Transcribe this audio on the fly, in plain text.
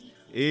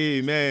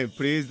Amen.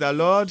 Praise the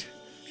Lord.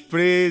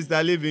 Praise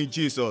the living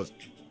Jesus.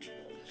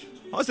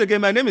 Once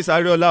again, my name is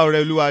Ariola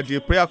Orelua, the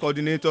prayer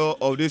coordinator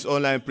of this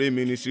online prayer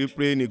ministry,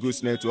 Praying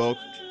Eagles Network.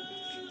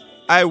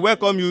 I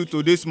welcome you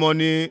to this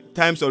morning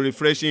times of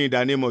refreshing in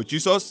the name of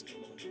Jesus.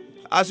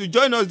 As you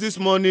join us this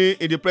morning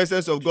in the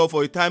presence of God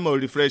for a time of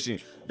refreshing,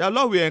 the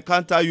Lord will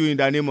encounter you in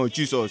the name of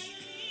Jesus.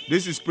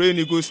 This is Praying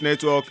Eagles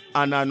Network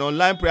and an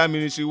online prayer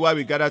ministry where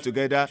we gather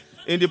together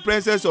in the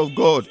presence of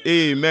God.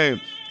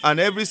 Amen. And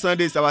every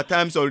Sunday is our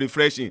times of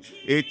refreshing,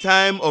 a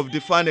time of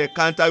divine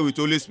encounter with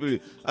Holy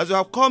Spirit. As you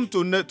have come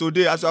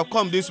today, as you have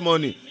come this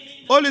morning,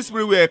 Holy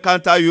Spirit will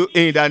encounter you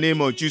in the name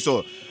of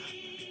Jesus.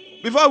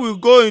 Before we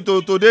go into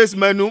today's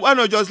menu, why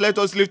not just let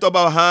us lift up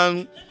our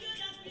hand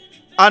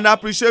and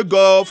appreciate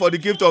God for the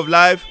gift of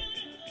life,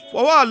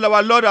 for what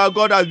our Lord our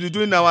God has been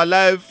doing in our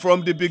life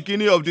from the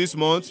beginning of this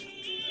month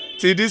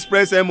till this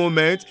present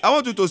moment. I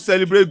want you to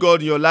celebrate God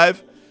in your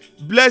life.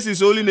 Bless His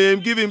holy name.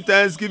 Give Him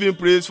thanks. Give Him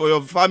praise for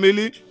your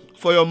family,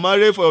 for your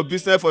marriage, for your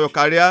business, for your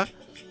career.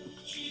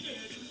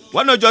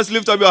 Why not just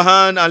lift up your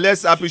hand and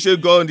let's appreciate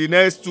God in the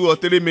next 2 or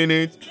 3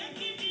 minutes.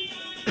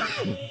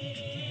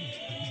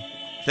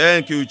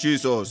 Thank you,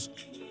 Jesus.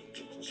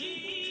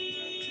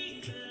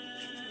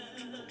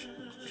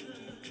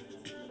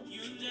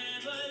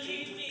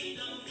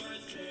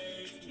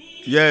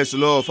 Yes,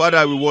 Lord.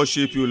 Father, we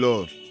worship you,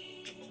 Lord.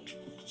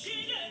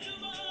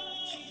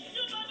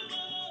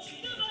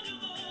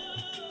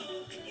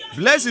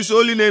 Bless His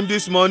holy name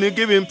this morning.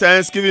 Give Him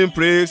thanks. Give Him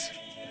praise.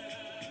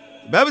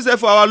 The Bible says,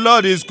 for our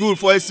Lord is good,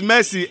 for His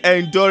mercy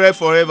endureth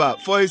forever.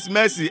 For His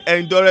mercy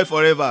endureth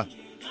forever.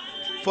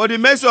 For the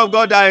mercy of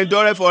God that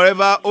endureth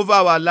forever over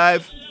our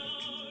life,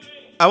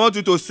 I want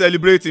you to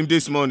celebrate Him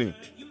this morning.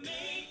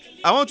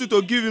 I want you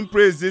to give Him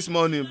praise this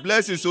morning.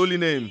 Bless His holy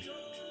name.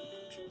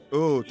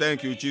 Oh,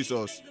 thank you,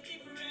 Jesus.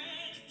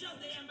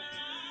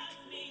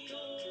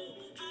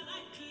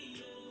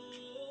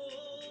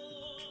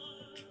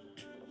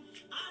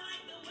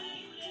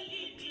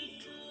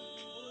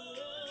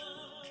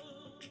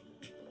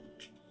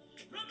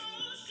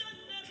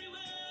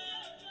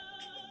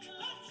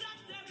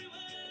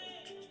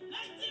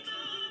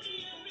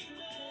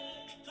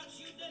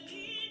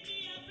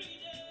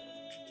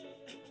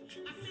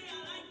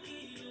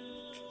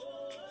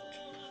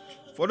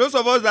 For those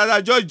of us that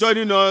are just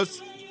joining us,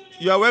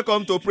 you are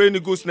welcome to Praying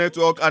Eagles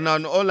Network and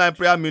an online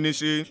prayer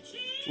ministry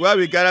where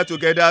we gather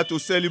together to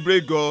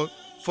celebrate God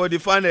for the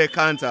final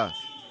encounter.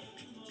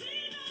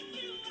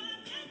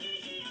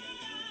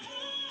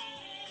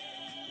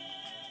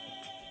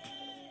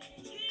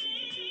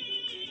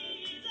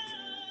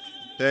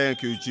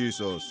 Thank you,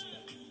 Jesus.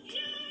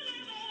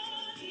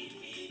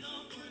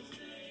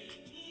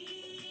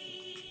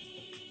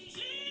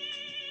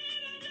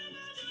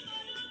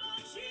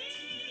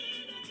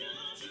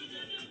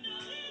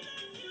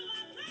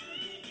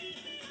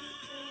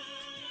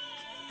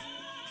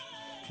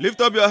 Lift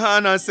up your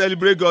hand and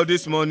celebrate God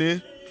this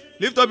morning.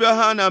 Lift up your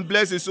hand and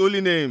bless His holy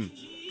name.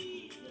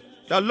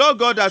 The Lord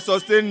God that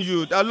sustains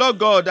you, the Lord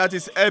God that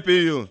is helping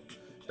you,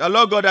 the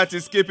Lord God that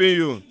is keeping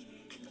you.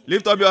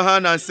 Lift up your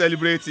hand and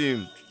celebrate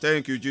Him.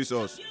 Thank you,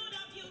 Jesus.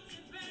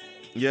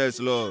 Yes,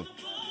 Lord.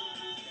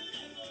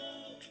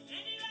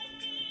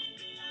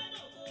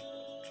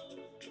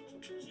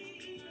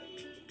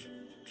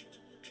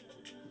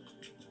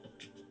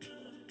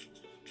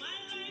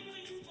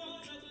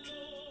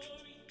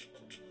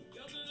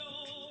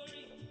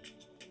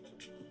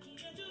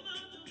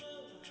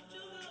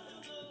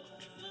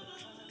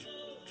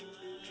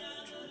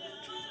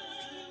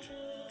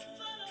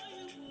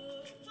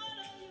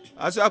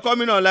 As you are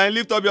coming online,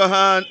 lift up your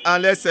hand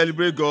and let's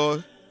celebrate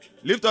God.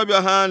 Lift up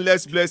your hand,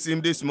 let's bless Him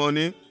this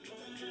morning.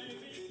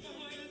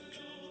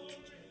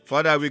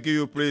 Father, we give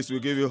you praise, we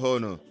give you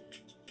honor.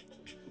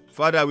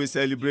 Father, we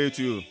celebrate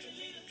you.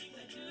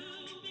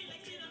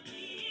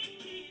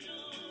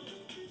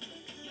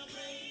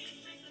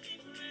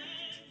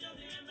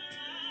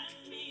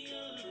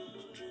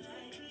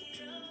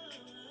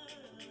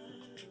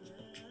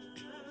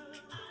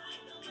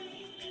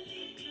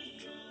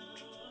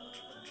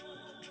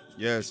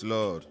 Yes,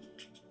 Lord.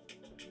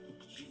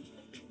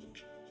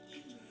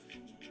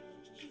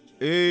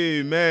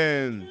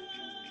 Amen.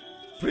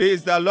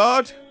 Praise the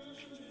Lord.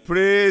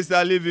 Praise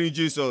the living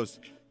Jesus.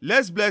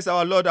 Let's bless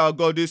our Lord our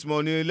God this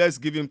morning. Let's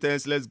give Him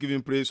thanks. Let's give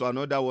Him praise for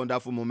another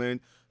wonderful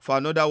moment, for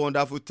another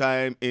wonderful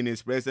time in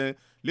His presence.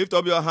 Lift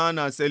up your hand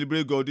and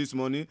celebrate God this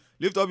morning.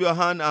 Lift up your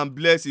hand and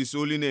bless His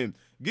holy name.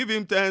 Give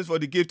Him thanks for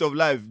the gift of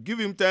life. Give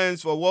Him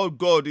thanks for what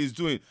God is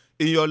doing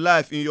in your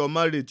life, in your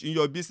marriage, in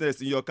your business,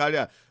 in your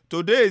career.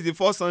 Today is the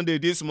first Sunday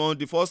this month,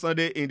 the first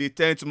Sunday in the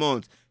 10th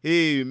month.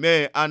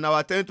 Amen. And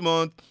our 10th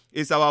month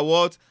is our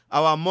what?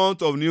 Our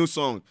month of new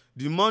song.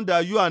 The month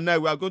that you and I,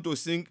 we are going to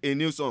sing a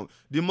new song.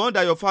 The month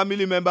that your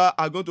family member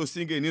are going to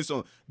sing a new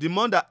song. The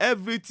month that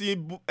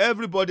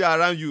everybody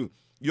around you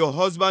your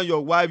husband,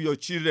 your wife, your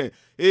children.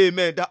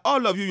 Amen. That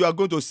all of you, you are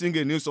going to sing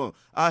a new song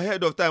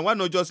ahead of time. Why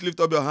not just lift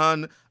up your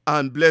hand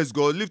and bless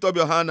God? Lift up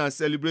your hand and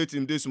celebrate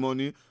him this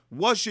morning.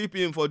 Worship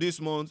him for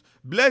this month.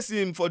 Bless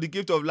him for the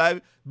gift of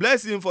life.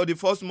 Bless him for the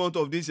first month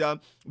of this year.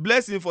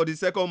 Bless him for the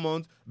second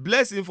month.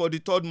 Bless him for the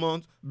third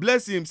month.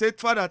 Bless him. Say,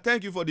 Father,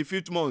 thank you for the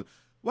fifth month.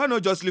 Why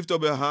not just lift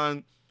up your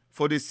hand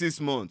for the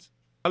sixth month?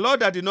 A Lord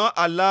that did not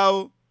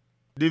allow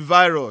the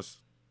virus,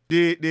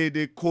 the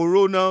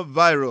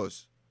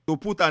coronavirus, to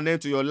put an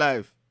end to your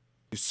life.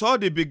 You saw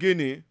the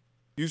beginning,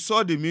 you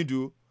saw the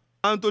middle,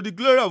 and to the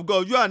glory of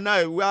God, you and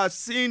I, we are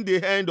seeing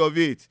the end of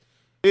it.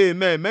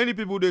 Amen. Many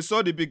people, they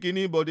saw the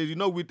beginning, but they did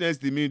not witness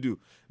the middle.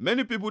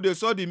 Many people, they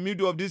saw the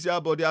middle of this year,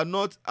 but they are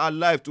not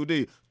alive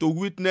today to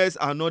witness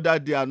another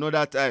day,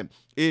 another time.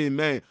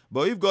 Amen.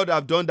 But if God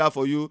have done that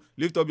for you,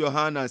 lift up your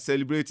hand and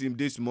celebrate him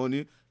this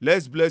morning.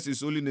 Let's bless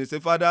his holy name. Say,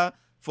 Father,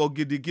 for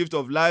the gift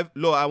of life,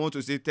 Lord, I want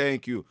to say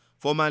thank you.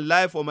 For my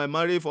life, for my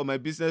marriage, for my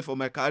business, for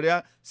my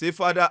career, say,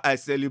 Father, I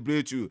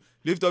celebrate you.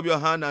 Lift up your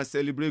hand and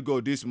celebrate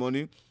God this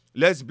morning.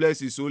 Let's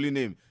bless his holy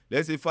name.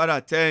 Let's say, Father,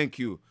 thank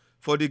you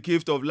for the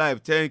gift of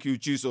life. Thank you,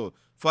 Jesus.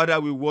 Father,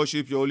 we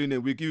worship your holy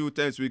name. We give you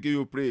thanks. We give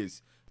you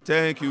praise.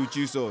 Thank you,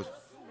 Jesus.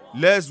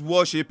 Let's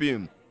worship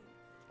him.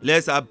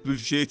 Let's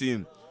appreciate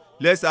him.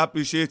 Let's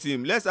appreciate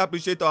him. Let's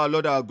appreciate our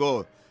Lord, our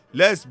God.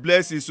 Let's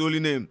bless his holy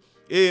name.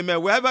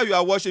 Amen. Wherever you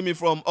are watching me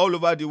from all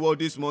over the world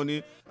this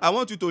morning, I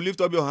want you to lift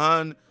up your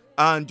hand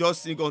and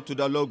just sing unto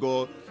the Lord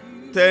God.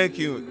 Thank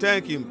you.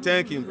 Thank him.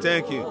 Thank him.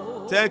 Thank him.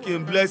 Thank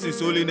him. Bless his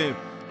holy name.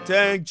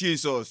 Thank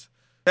Jesus.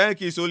 Thank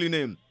his holy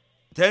name.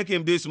 Thank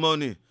him this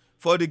morning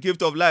for the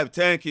gift of life.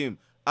 Thank him.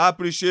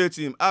 Appreciate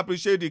him.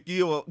 Appreciate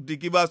the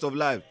givers of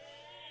life.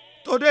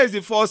 Today is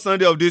the first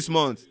Sunday of this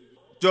month.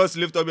 Just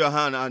lift up your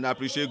hand and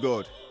appreciate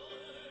God.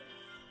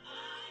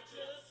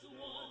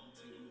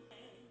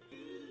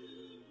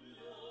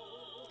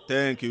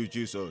 Thank you,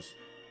 Jesus.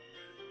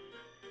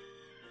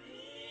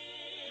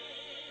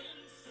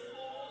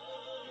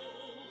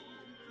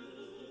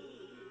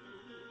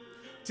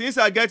 Things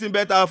are getting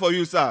better for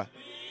you, sir.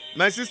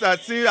 My sister,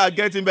 things are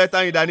getting better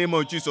in the name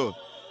of Jesus.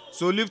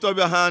 So lift up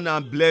your hand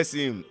and bless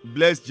him.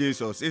 Bless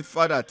Jesus. Say,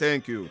 Father,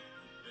 thank you.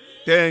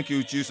 Thank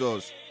you,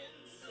 Jesus.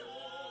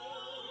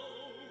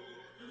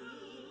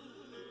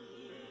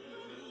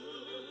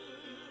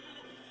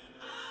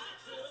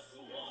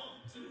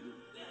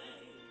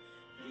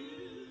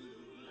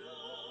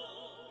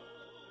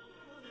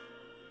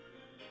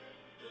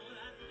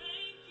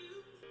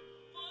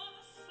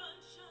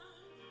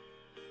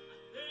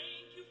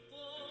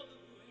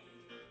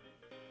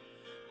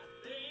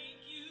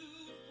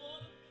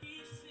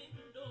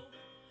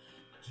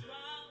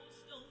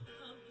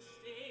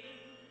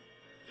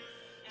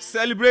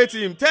 Celebrate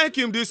him. Thank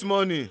him this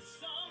morning.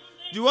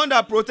 The one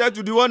that protects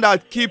you, the one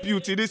that keeps you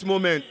to this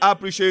moment,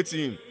 appreciate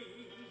him.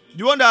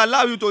 The one that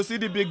allows you to see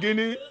the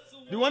beginning,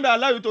 the one that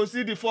allows you to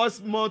see the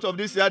first month of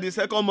this year, the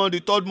second month, the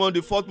third month,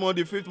 the fourth month,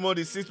 the fifth month,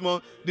 the sixth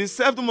month, the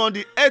seventh month,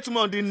 the eighth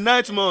month, the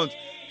ninth month.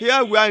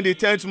 Here we are in the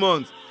 10th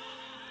month,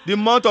 the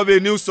month of a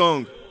new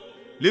song.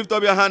 Lift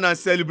up your hand and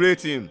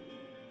celebrate him.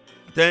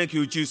 Thank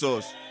you,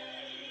 Jesus.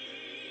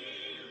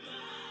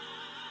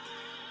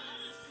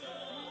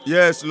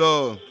 Yes,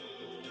 Lord.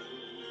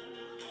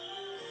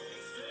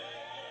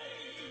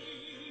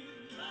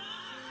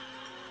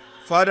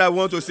 Father, I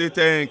want to say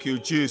thank you,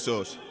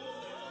 Jesus.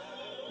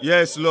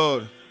 Yes,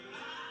 Lord.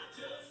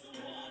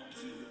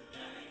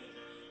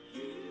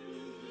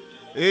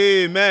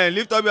 Amen.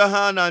 Lift up your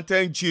hand and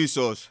thank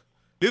Jesus.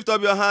 Lift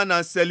up your hand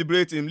and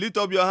celebrate him. Lift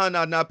up your hand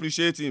and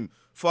appreciate him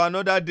for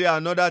another day,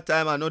 another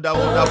time, another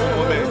wonderful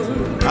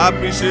moment.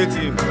 Appreciate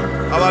him.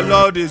 Our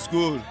Lord is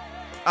good.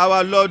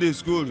 Our Lord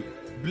is good.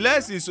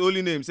 Bless his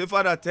holy name. Say,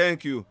 Father,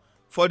 thank you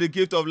for the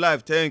gift of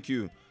life. Thank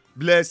you.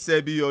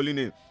 Blessed be your holy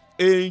name.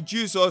 In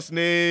Jesus'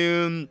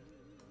 name,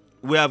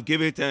 we have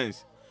given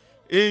thanks.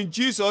 In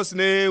Jesus'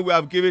 name, we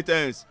have given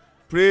thanks.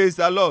 Praise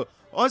the Lord.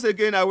 Once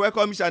again, I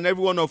welcome each and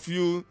every one of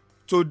you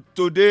to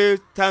today's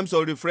times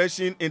of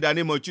refreshing in the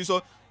name of Jesus.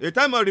 A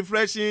time of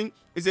refreshing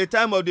is a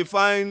time of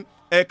divine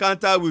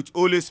encounter with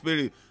Holy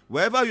Spirit.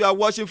 Wherever you are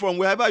watching from,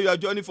 wherever you are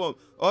joining from,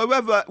 or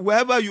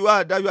wherever you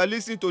are that you are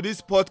listening to this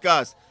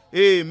podcast,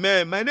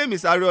 amen. My name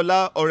is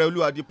Ariola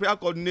Oreoluwa, the prayer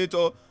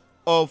coordinator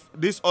of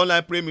this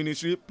online prayer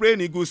ministry,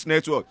 Praying Eagles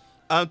Network.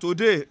 And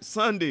today,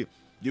 Sunday,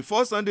 the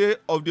first Sunday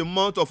of the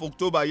month of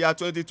October, year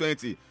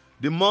 2020,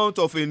 the month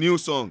of a new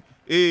song.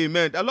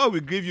 Amen. The Lord will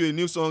give you a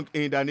new song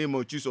in the name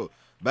of Jesus.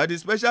 By the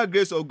special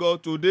grace of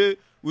God, today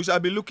we shall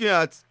be looking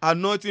at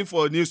anointing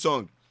for a new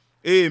song.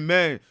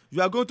 Amen.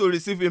 You are going to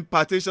receive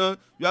impartation.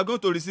 You are going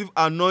to receive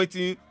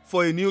anointing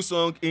for a new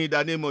song in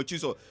the name of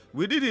Jesus.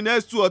 Within the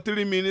next 2 or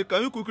 3 minutes,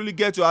 can you quickly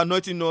get your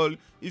anointing oil?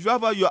 If you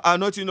have your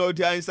anointing oil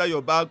there inside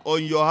your bag or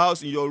in your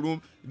house, in your room,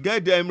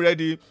 get them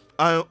ready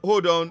and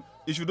hold on.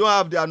 If you don't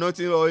have the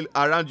anointing oil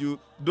around you,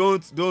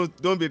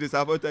 don't be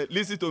disappointed.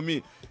 Listen to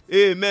me.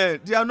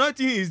 Amen. The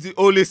anointing is the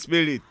Holy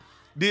Spirit.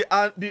 The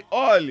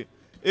oil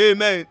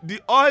Amen.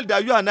 The oil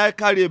that you and I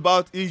carry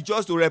about is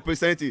just to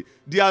represent it.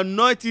 The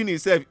anointing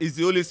itself is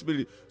the Holy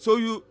Spirit.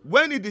 So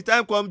when the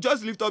time comes,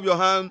 just lift up your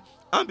hand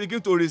and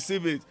begin to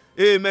receive it.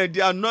 Amen.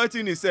 The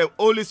anointing itself,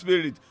 Holy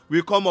Spirit,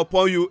 will come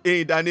upon you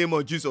in the name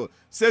of Jesus.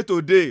 Say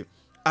today,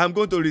 I'm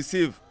going to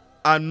receive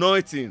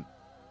anointing.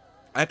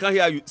 I can't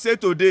hear you. Say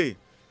today,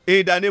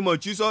 in the name of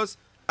Jesus,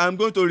 I'm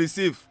going to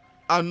receive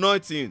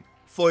anointing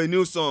for a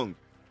new song.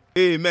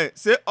 Amen.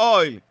 Say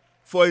oil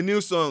for a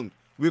new song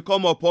will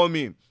come upon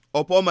me,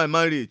 upon my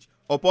marriage,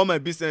 upon my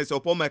business,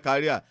 upon my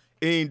career,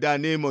 in the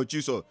name of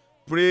Jesus.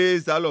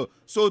 Praise the Lord.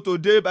 So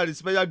today, by the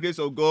special grace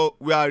of God,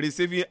 we are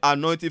receiving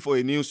anointing for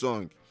a new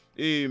song.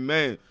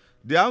 Amen.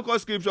 The anchor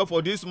scripture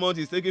for this month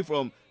is taken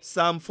from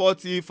Psalm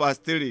 40 verse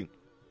 3.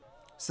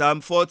 Psalm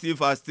 40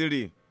 verse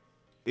 3.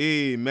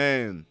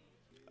 Amen.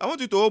 I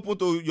want you to open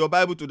to your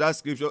Bible to that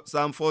scripture,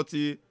 Psalm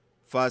 40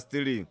 verse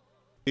 3.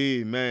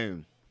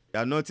 Amen.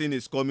 The anointing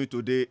is coming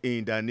today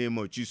in the name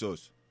of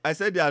Jesus. I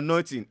said the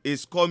anointing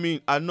is coming.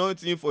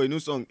 Anointing for a new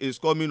song is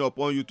coming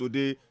upon you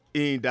today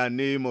in the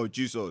name of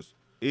Jesus.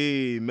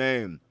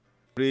 Amen.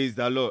 Praise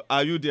the Lord.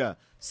 Are you there?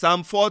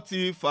 Psalm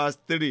 40 verse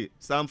 3.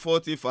 Psalm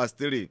 40 verse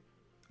 3.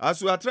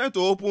 As we are trying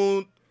to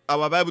open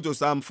our Bible to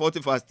Psalm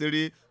 40 verse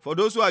 3, for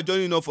those who are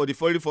joining us for the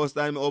very first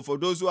time, or for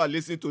those who are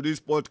listening to this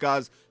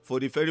podcast for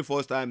the very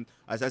first time,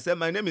 as I said,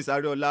 my name is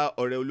Ariola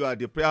Oreoluwa,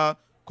 the prayer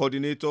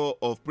coordinator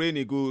of Praying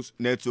Eagles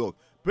Network.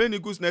 Praying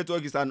Eagles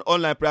Network is an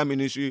online prayer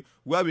ministry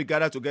where we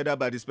gather together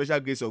by the special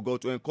grace of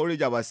God to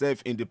encourage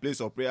ourselves in the place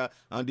of prayer.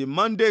 And the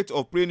mandate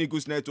of Praying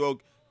Eagles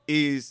Network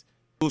is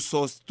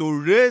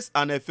to raise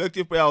an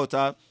effective prayer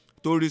altar,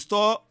 to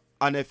restore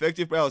an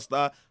effective prayer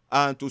altar,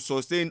 and to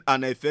sustain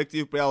an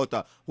effective prayer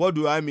altar. What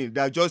do I mean?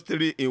 There are just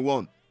three in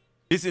one.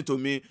 Listen to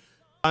me.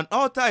 An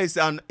altar is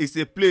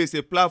a place,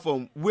 a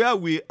platform where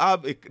we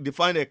have a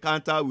defined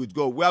encounter with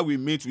God, where we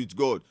meet with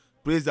God.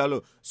 Praise the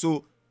Lord.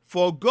 So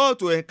for God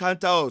to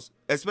encounter us,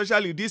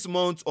 especially this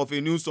month of a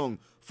new song,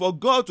 for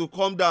God to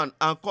come down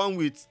and come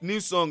with new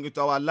song into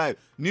our life,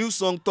 new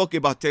song talk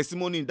about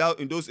testimony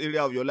in those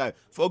areas of your life.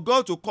 For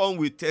God to come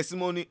with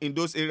testimony in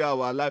those areas of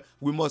our life,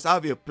 we must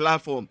have a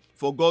platform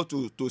for God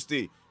to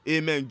stay.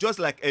 Amen. Just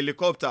like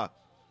helicopter,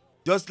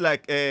 just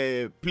like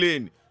a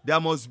plane, there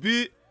must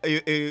be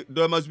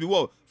there must be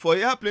what? For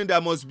airplane,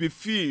 there must be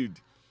field.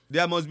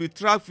 There must be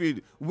track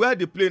field where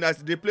the plane, as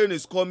the plane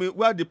is coming,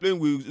 where the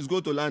plane is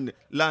going to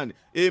land.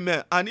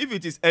 Amen. And if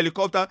it is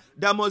helicopter,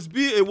 there must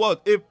be a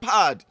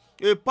pad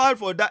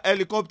for that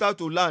helicopter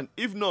to land.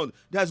 If not,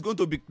 there's going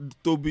to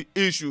be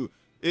issue.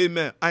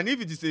 Amen. And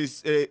if it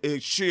is a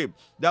ship,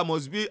 there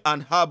must be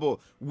an harbor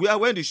where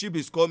when the ship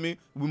is coming,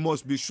 we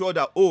must be sure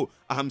that,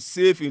 I'm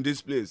safe in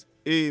this place.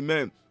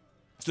 Amen.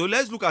 So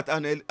let's look at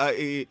an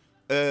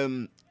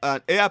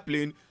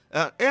airplane.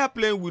 An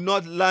airplane will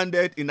not land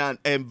in an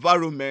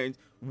environment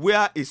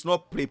where it's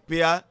not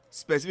prepared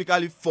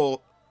specifically for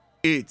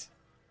it.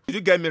 Did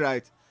you get me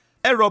right?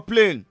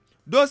 Aeroplane,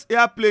 those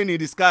airplanes in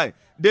the sky,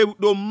 they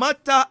no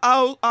matter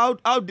how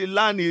the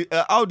land is,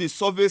 how the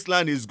surface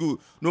land is good,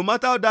 no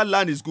matter how that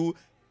land is good,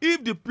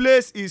 if the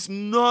place is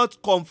not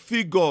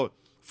configured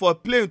for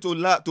plane to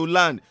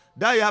land,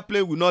 that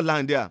airplane will not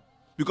land there,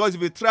 because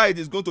if it try, it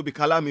is going to be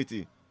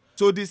calamity.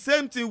 So the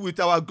same thing with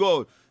our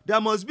God. There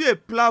must be a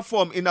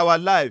platform in our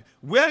life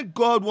where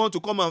God wants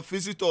to come and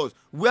visit us,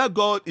 where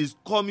God is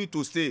coming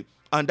to stay,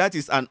 and that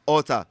is an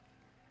altar.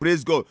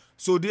 Praise God.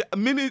 So the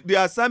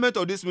assignment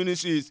of this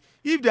ministry is,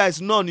 if there is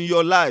none in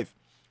your life,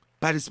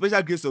 by the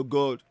special grace of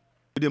God,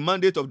 with the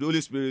mandate of the Holy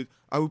Spirit,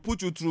 I will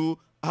put you through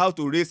how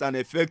to raise an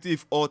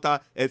effective altar,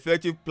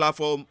 effective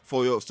platform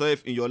for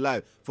yourself in your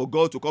life, for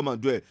God to come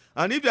and dwell.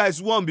 And if there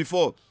is one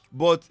before,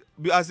 but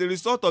as a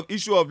result of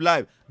issue of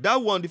life, that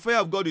one, the fire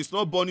of God is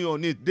not burning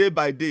on it day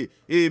by day.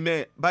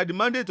 Amen. By the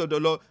mandate of the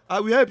Lord,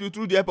 I will help you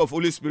through the help of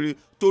Holy Spirit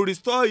to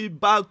restore it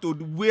back to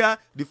where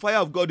the fire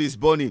of God is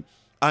burning.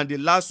 And the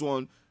last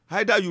one,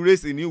 either you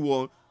raise a new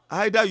one,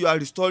 either you are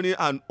restoring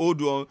an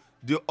old one.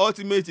 The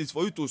ultimate is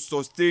for you to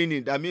sustain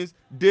it. That means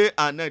day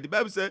and night. The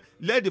Bible says,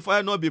 let the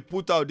fire not be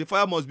put out. The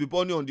fire must be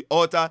burning on the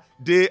altar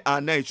day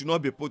and night. It should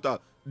not be put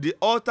out. The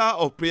altar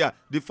of prayer,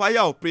 the fire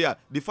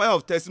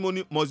of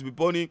testimony must be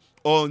burning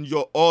on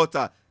your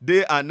altar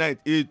day and night.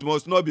 It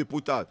must not be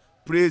put out.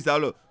 Praise the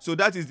Lord. So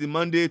that is the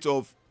mandate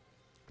of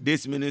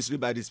this ministry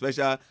by the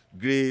special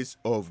grace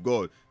of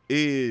God.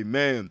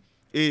 Amen.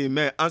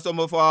 Amen. And some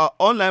of our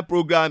online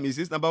program is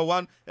this: number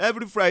one,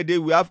 every Friday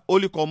we have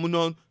Holy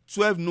Communion,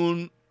 12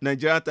 noon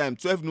Nigerian time,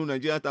 12 noon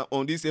Nigerian time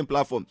on this same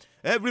platform.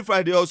 Every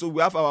Friday also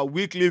we have our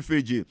weekly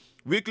vigil.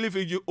 Weekly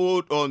vigil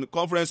hold on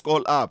conference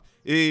call app.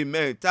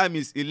 Amen. Time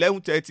is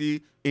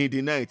 11:30 in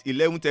the night.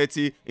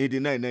 11:30 in the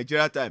night,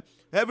 Nigeria time.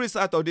 Every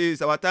Saturday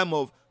is our time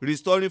of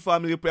restoring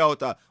family prayer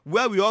altar,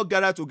 where we all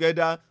gather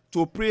together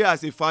to pray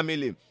as a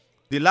family.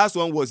 The last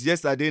one was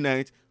yesterday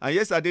night, and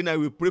yesterday night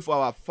we pray for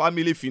our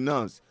family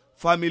finance.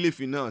 Family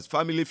finance.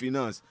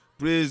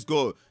 Praise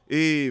God.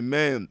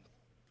 Amen.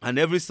 And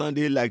every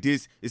Sunday like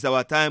this is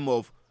our time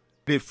of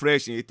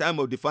refreshing, a time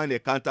of divine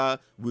encounter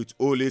with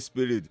Holy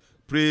Spirit.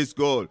 Praise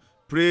God.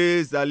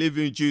 Praise the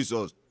living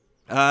Jesus.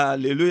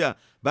 Hallelujah.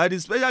 By the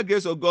special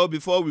grace of God,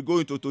 before we go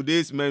into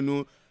today's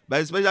menu, by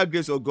the special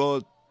grace of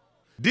God,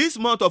 this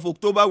month of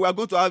October, we are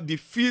going to have the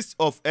Feast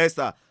of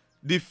Esther.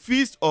 The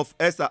Feast of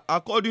Esther,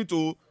 according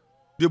to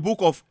the book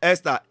of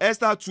Esther,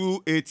 Esther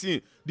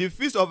 2:18. The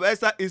Feast of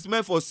Esther is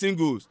meant for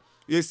singles.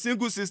 A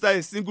single sister,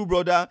 a single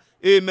brother,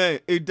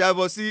 amen. A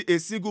divorcee, a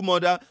single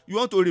mother. You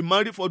want to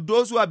remarry. For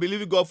those who are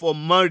believing God for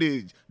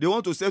marriage, they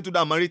want to settle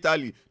down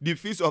maritally. The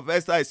Feast of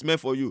Esther is meant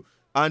for you.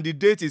 And the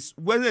date is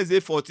Wednesday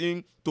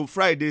 14 to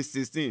Friday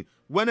 16.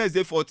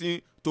 Wednesday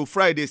 14 to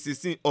Friday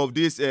 16 of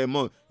this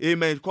month.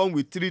 Amen. Come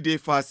with 3-day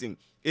fasting.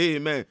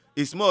 Amen.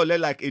 It's more or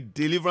less like a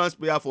deliverance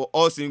prayer for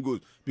all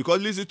singles.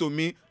 Because listen to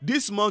me,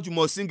 this month you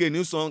must sing a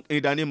new song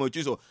in the name of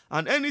Jesus.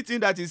 And anything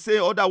that is saying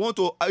or that want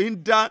to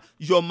hinder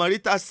your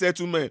marital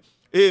settlement,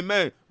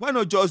 amen. Why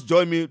not just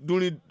join me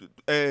during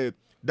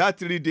that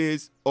 3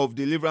 days of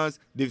deliverance,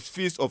 the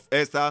Feast of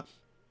Esther,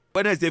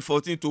 Wednesday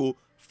 14 to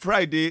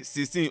Friday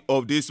 16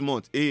 of this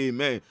month.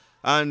 Amen.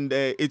 And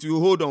it will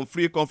hold on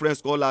free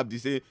conference call up. They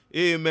say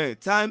amen.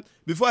 Time,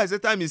 before I say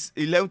time is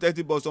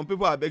 11:30, but some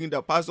people are begging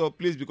the pastor,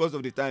 please, because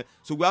of the time,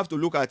 so we have to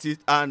look at it.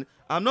 And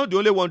I'm not the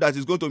only one that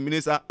is going to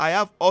minister. I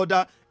have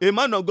a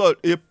man of God,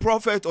 a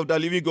prophet of the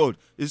living God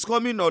is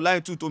coming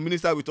online too to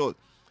minister with us.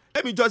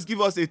 Let me just give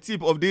us a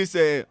tip of this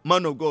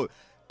man of God.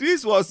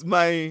 This was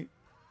my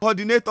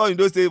coordinator in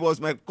those days. Was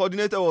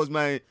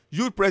my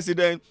youth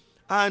president.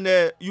 And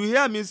you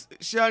hear me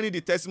sharing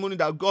the testimony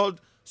that God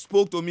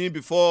spoke to me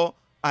before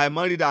I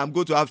married, that I'm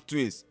going to have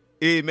twins.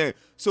 Amen.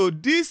 So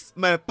this,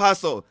 my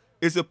pastor,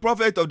 is a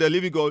prophet of the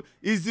living God.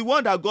 Is the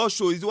one that God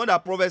showed, is the one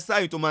that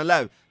prophesied into my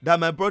life that,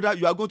 my brother,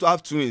 you are going to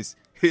have twins.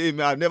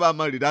 Amen. I've never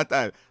married that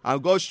time.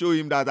 And God showed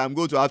him that I'm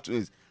going to have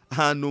twins.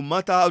 And no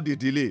matter how the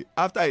delay,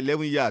 after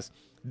 11 years,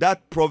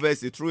 that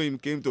prophecy through him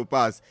came to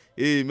pass.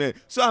 Amen.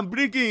 So I'm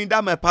bringing in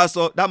that my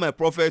pastor, that my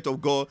prophet of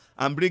God.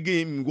 I'm bringing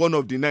him one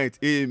of the night.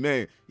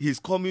 Amen. He's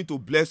coming to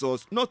bless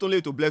us. Not only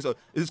to bless us,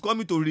 he's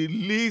coming to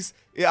release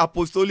a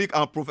apostolic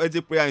and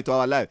prophetic prayer into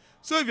our life.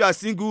 So if you are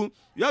single,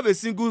 you have a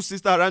single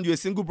sister around you, a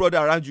single brother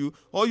around you,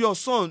 or your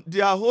son,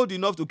 they are old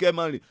enough to get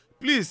married,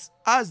 please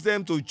ask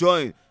them to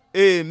join.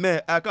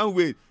 Amen. I can't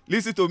wait.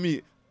 Listen to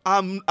me.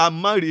 I'm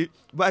married,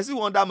 but I still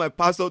want that my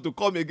pastor to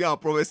come again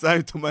and prophesy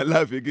into my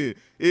life again.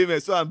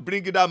 Amen. So I'm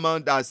bringing that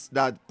man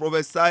that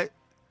prophesied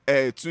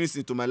twins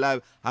into my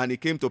life, and it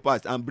came to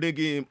pass. I'm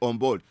bringing him on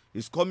board.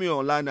 He's coming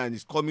online, and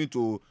he's coming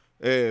to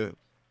in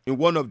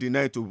one of the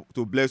night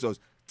to bless us.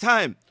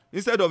 Time,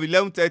 instead of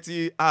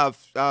 11:30,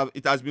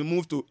 it has been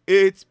moved to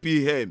 8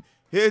 p.m.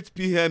 8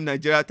 p.m.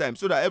 Nigeria time,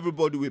 so that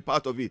everybody will be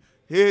part of it.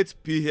 8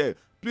 p.m.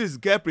 Please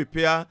get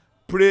prepared,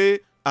 pray,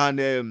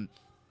 and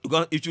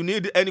if you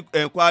need any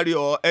inquiry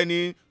or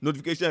any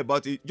notification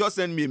about it, just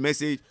send me a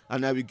message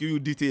and I will give you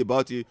detail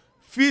about it.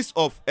 Feast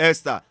of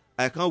Esther.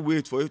 I can't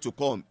wait for you to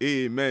come.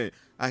 Amen.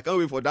 I can't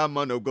wait for that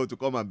man of God to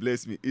come and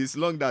bless me. It's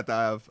long that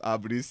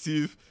I've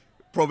received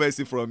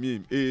prophecy from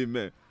him.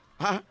 Amen.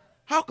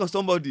 How can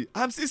somebody,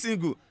 I'm still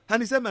single,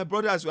 and he said, my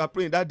brother, as we are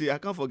praying that day, I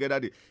can't forget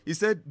that day, he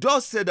said,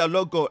 thus said the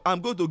Lord God,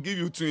 I'm going to give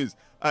you twins.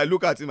 I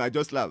look at him, I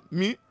just laugh.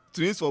 Me?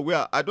 Twins for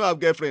where? I don't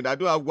have girlfriend, I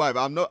don't have wife,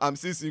 I'm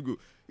still single.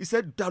 He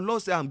said, the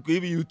Lord said, I'm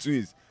giving you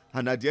twins.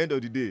 And at the end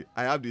of the day,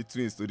 I have the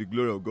twins to the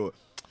glory of God.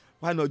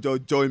 Why not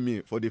just join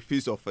me for the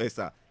Feast of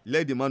Esther?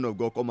 Let the man of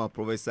God come and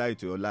prophesy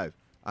to your life.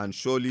 And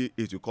surely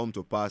it will come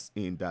to pass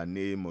in the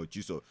name of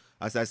Jesus.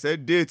 As I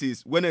said, date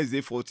is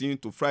Wednesday 14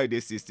 to Friday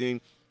 16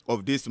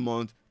 of this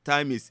month.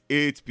 Time is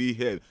 8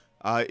 p.m.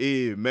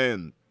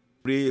 Amen.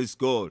 Praise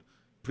God.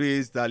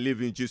 Praise the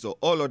living Jesus.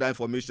 All of that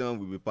information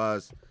will be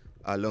passed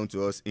along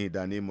to us in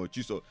the name of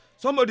Jesus.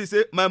 Somebody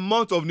say, my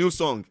month of new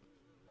song.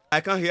 I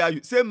can't hear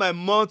you. Say, my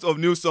month of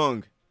new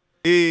song.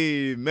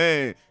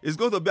 Amen. It's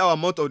going to be our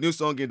month of new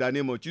song in the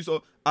name of Jesus.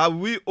 Have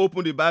we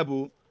opened the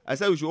Bible? I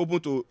said we should open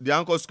to the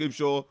anchor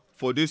scripture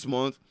for this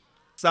month.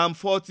 Psalm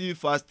 40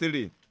 verse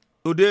 3.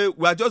 Today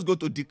we are just going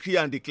to decree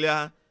and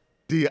declare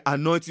the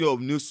anointing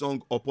of new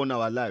song upon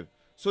our life.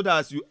 So that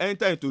as you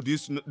enter into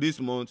this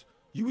month,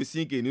 you will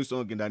sing a new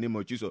song in the name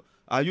of Jesus.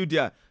 Are you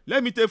there?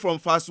 Let me take from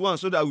verse 1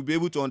 so that we'll be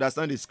able to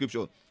understand the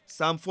scripture.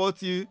 Psalm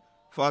 40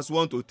 verse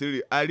 1 to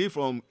 3. I read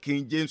from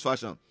King James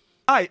Version.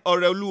 I,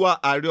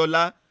 Oreoluwa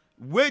Ariola,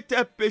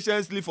 waited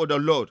patiently for the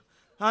Lord,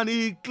 and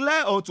he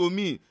inclined unto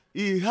me.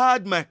 He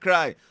heard my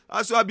cry.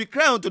 As you have been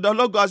crying unto the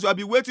Lord God, as you have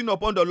been waiting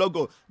upon the Lord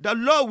God, the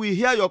Lord will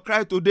hear your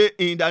cry today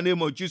in the name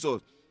of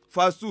Jesus.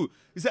 Verse 2.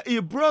 He said, he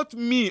brought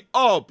me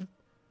up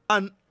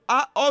and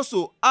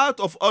also out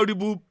of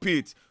horrible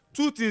pit.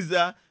 Two things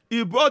there.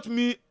 He brought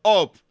me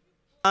up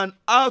and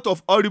out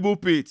of horrible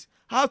pit,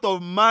 out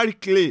of miry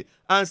clay,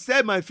 and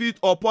set my feet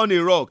upon a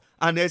rock,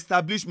 and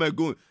established my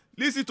goal.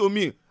 Listen to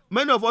me.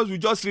 Many of us will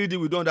just read it,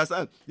 we don't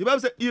understand. The Bible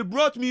says, he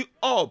brought me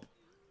up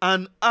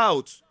and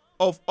out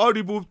of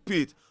horrible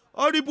pit.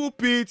 Horrible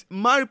pit,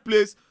 miry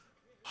place,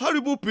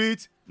 horrible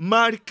pit,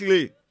 miry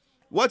clay.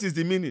 What is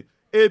the meaning?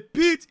 A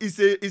pit is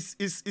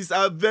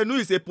a venue,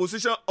 is a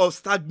position of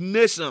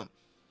stagnation.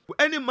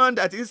 Any man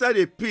that is inside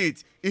a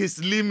pit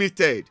is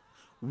limited.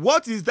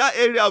 What is that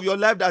area of your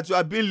life that you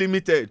are being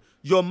limited?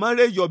 Your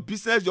marriage, your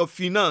business, your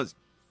finance.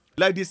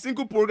 Like the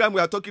single program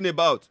we are talking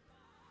about.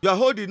 You are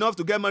old enough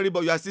to get married,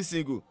 but you are still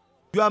single.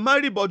 You are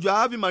married, but you are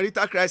having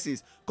marital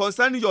crisis.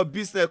 Concerning your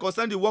business,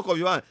 concerning the work of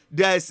your hand,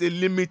 there is a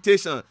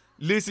limitation.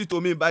 Listen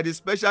to me, by the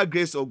special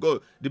grace of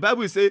God. The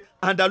Bible says,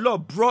 and the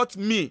Lord brought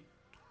me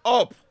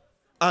up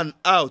and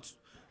out.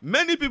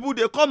 Many people,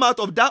 they come out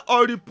of that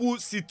horrible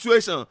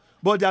situation,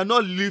 but they are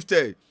not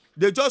lifted.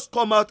 They just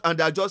come out and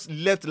they are just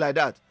left like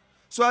that.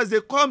 So as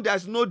they come,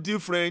 there's no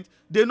different.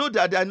 They know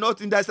that they are not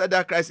in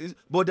that crisis,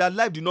 but their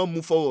life did not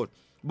move forward.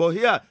 But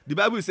here, the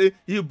Bible says,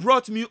 he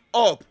brought me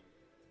up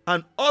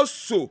and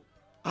also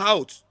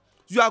out.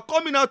 You are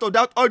coming out of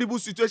that horrible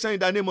situation in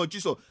the name of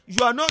Jesus.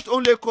 You are not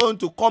only going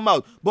to come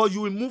out, but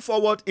you will move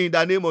forward in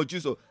the name of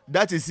Jesus.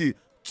 That is it.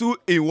 2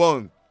 in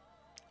 1.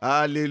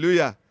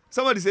 Hallelujah.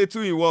 Somebody say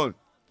 2 in 1.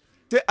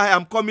 Say, I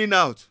am coming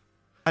out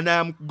and I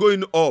am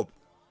going up.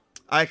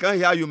 I can't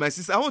hear you, my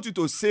sister. I want you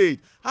to say it.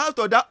 Out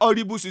of that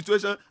horrible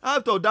situation,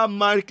 out of that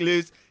married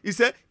place, he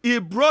said, he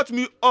brought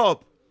me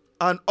up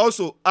and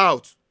also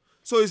out.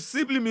 So it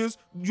simply means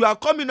you are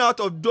coming out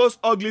of those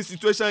ugly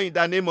situations in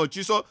the name of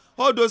Jesus.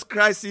 All those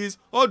crises,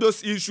 all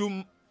those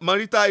issues,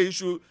 marital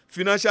issue,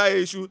 financial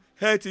issue,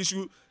 health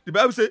issue. The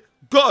Bible says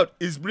God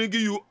is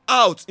bringing you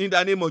out in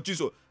the name of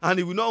Jesus. And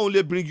he will not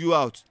only bring you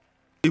out,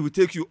 he will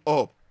take you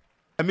up.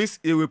 That means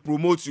he will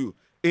promote you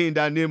in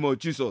the name of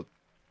Jesus.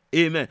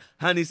 Amen.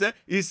 And he said,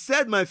 he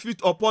set my feet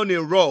upon a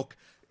rock.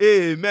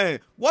 Amen.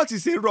 What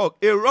is a rock?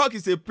 A rock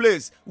is a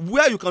place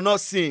where you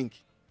cannot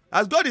sink.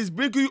 As God is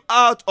bringing you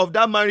out of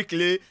that married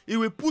clay, he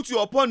will put you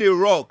upon a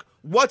rock.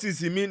 What is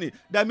the meaning?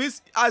 That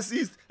means as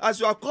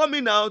you are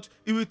coming out,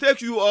 he will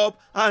take you up,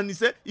 and he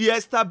said, he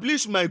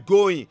established my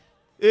going.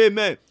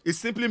 Amen. It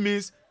simply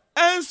means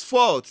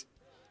henceforth,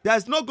 there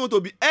is not going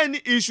to be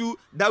any issue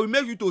that will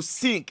make you to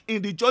sink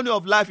in the journey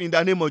of life in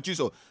the name of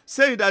Jesus.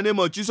 Say in the name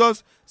of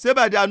Jesus. Say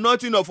by the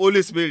anointing of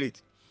Holy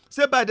Spirit.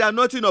 Say by the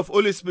anointing of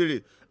Holy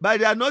Spirit. By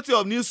the anointing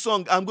of new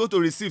song I'm going to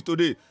receive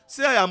today.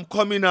 Say I am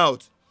coming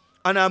out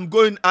and I'm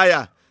going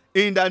higher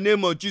in the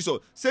name of Jesus.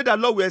 Say that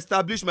Lord will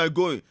establish my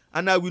going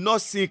and I will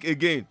not sink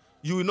again.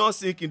 You will not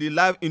sink in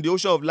the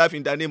ocean of life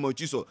in the name of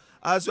Jesus.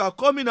 As you are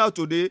coming out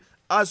today,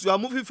 as you are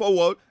moving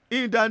forward,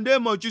 in the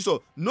name of Jesus,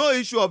 no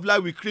issue of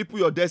life will cripple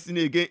your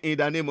destiny again in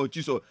the name of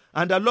Jesus.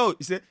 And the Lord,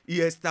 he said,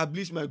 he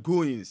established my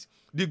goings.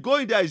 The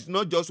going there is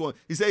not just one.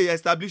 He said, he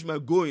established my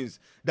goings.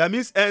 That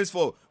means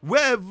henceforth,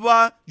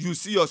 wherever you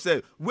see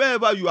yourself,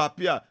 wherever you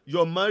appear,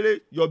 your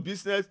marriage, your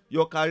business,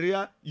 your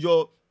career,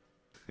 your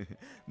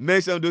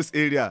mention those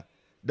areas.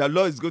 The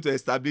Lord is going to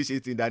establish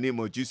it in the name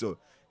of Jesus.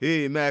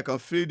 Amen. I can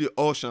feel the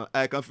ocean.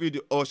 I can feel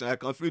the ocean. I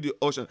can feel the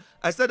ocean.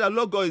 I said that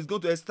Lord God is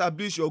going to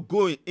establish your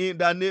going in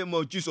the name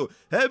of Jesus.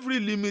 Every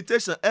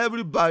limitation,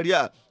 every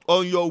barrier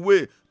on your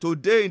way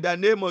today in the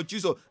name of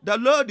Jesus, the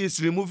Lord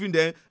is removing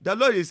them. The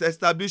Lord is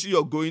establishing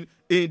your going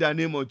in the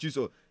name of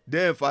Jesus.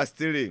 Then verse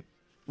 3,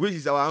 which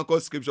is our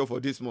anchor scripture for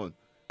this month.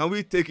 And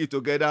we take it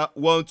together,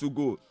 1 to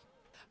go.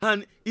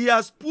 And he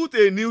has put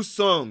a new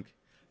song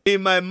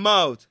in my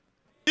mouth,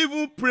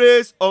 even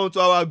praise unto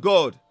our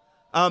God.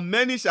 And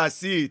many shall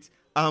see it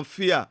and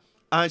fear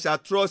and shall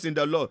trust in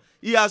the Lord.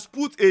 He has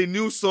put a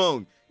new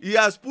song. He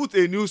has put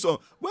a new song.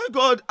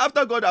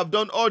 After God have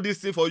done all these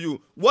things for you,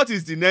 what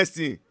is the next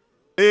thing?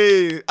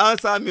 Hey,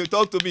 answer me,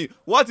 talk to me.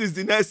 What is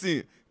the next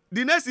thing?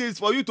 The next thing is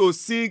for you to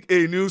sing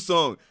a new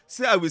song.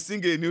 Say, I will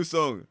sing a new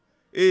song.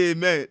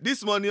 Amen.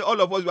 This morning,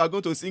 all of us, we are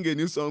going to sing a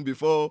new song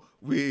before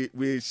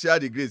we share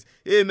the grace.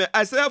 Amen.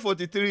 Isaiah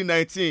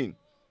 43:19.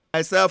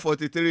 Isaiah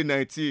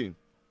 43:19.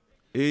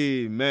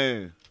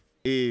 Amen.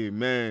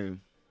 Amen.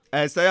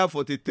 Isaiah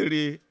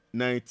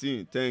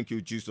 43:19. Thank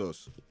you,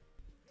 Jesus.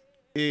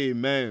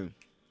 Amen.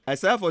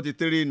 Isaiah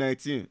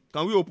 43:19.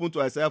 Can we open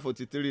to Isaiah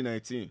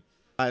 43:19?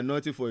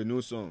 Anointing for a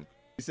new song.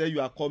 He said, you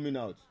are coming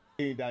out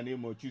in the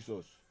name of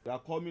Jesus. You are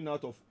coming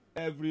out of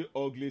every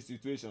ugly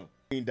situation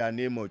in the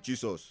name of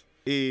Jesus.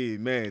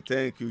 Amen.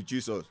 Thank you,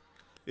 Jesus.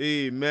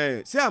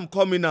 Amen. Say, I'm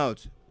coming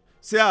out.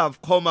 Say, I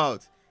have come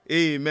out.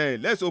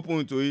 Amen. Let's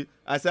open to it.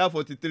 Isaiah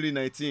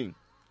 43:19.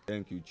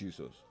 Thank you,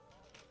 Jesus.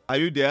 Are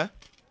you there?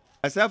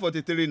 Isaiah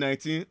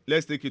 43:19.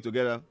 Let's take it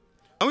together.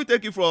 And we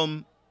take it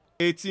from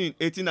 18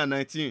 and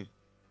 19.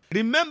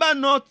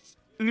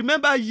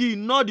 Remember ye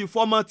not the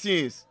former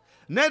things,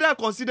 neither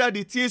consider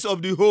the things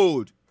of the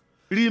old.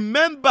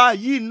 Remember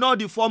ye not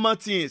the former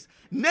things,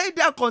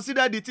 neither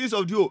consider the things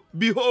of the old.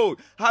 Behold,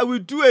 I will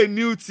do a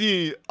new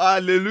thing.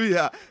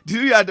 Hallelujah. Did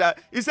you hear that?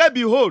 He said,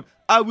 behold,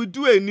 I will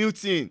do a new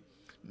thing.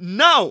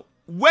 Now,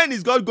 when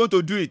is God going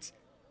to do it?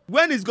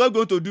 When is God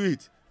going to do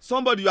it?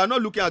 Somebody, you are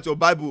not looking at your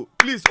Bible.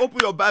 Please open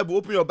your Bible.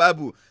 Open your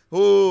Bible.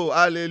 Oh,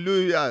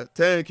 hallelujah.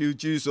 Thank you,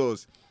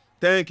 Jesus.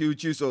 Thank you,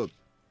 Jesus.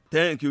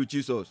 Thank you,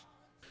 Jesus.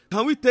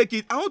 Can we take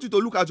it? I want you to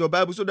look at your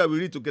Bible so that we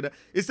read together.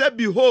 It said,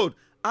 behold,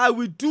 I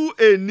will do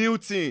a new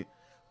thing.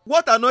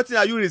 What anointing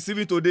are you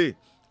receiving today?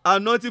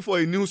 Anointing for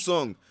a new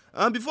song.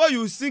 And before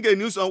you sing a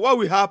new song, what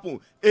will happen?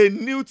 A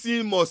new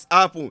thing must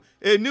happen.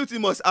 A new thing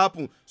must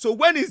happen. So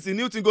when is the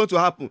new thing going to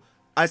happen?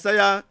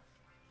 Isaiah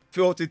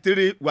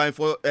 43,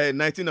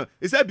 19.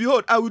 He said,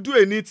 behold, I will do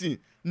a new thing.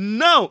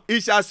 Now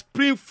it shall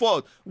spring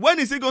forth. When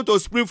is it going to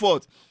spring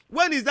forth?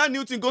 When is that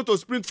new thing going to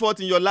spring forth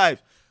in your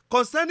life?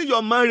 Concerning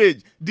your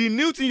marriage, the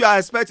new thing you are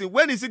expecting,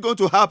 when is it going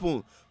to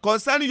happen?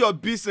 Concerning your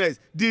business,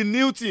 the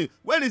new thing,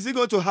 when is it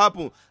going to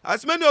happen?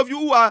 As many of you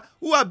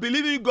who are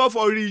believing God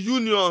for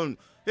reunion,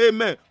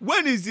 amen,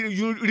 when is the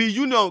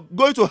reunion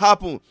going to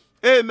happen?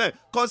 Amen.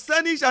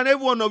 Concerning each and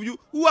every one of you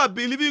who are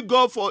believing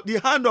God for the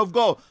hand of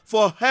God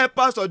for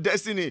helpers of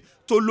destiny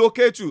to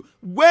locate you,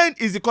 when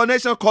is the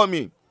connection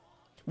coming?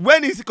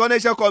 When is the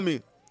connection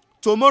coming?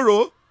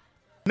 Tomorrow?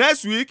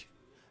 Next week?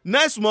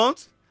 Next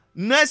month?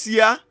 Next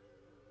year?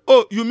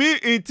 Oh, you mean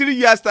in 3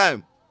 years'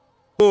 time?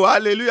 Oh,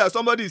 hallelujah.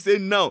 Somebody is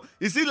saying now.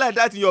 Is it like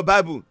that in your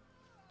Bible?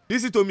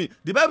 Listen to me.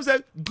 The Bible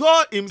says,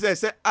 God himself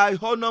said, I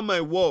honor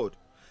my word.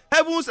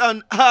 Heavens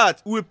and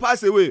earth will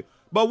pass away,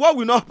 but what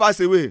will not pass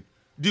away?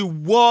 The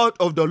word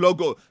of the Lord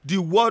God. The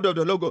word of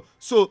the Lord God.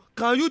 So,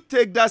 can you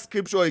take that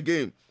scripture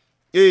again?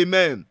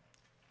 Amen.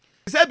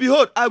 He said,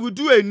 behold, I will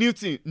do a new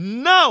thing.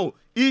 Now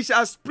it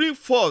shall spring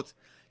forth.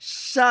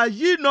 Shall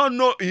ye not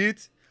know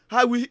it?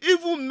 I will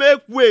even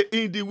make way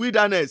in the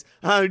wilderness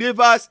and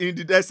rivers in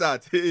the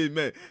desert.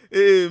 Amen.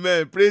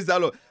 Amen. Praise the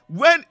Lord.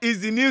 When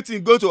is the new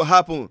thing going to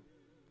happen?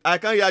 I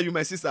can't hear you,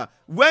 my sister.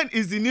 When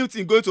is the new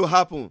thing going to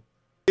happen?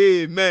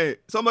 Amen.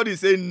 Somebody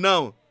say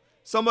now.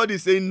 Somebody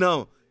say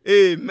now.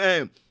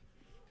 Amen.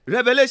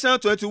 Revelation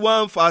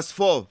 21 verse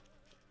 4.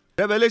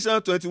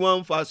 Revelation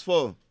 21 verse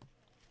 4.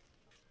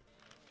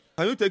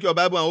 Can you take your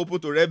Bible and open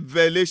to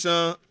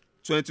Revelation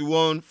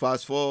 21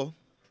 verse 4?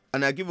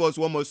 And I give us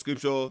one more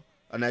scripture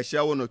and I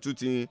share one or two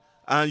things,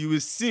 and you will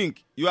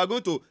think you are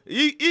going to,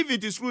 if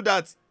it is true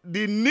that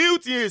the new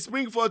thing is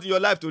springing forth in your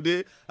life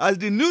today, as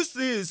the new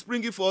thing is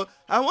springing forth,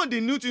 I want the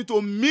new thing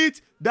to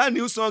meet that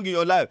new song in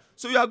your life.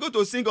 So you are going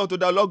to sing unto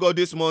the Lord God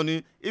this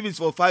morning. If it's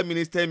for 5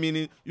 minutes, 10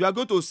 minutes, you are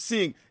going to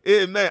sing,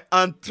 amen,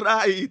 and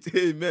try it,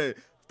 amen.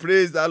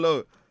 Praise the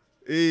Lord.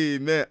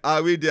 Amen.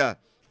 Are we there?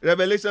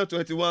 Revelation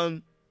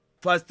 21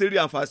 verse 3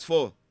 and verse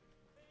 4.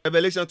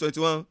 Revelation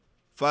 21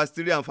 verse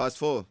 3 and verse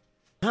 4.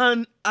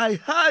 And I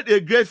heard a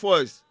great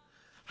voice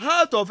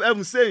out of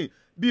heaven saying,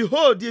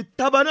 behold, the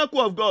tabernacle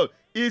of God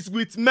is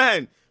with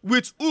men.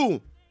 With who?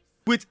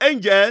 With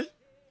angel?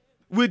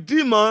 With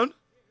demon?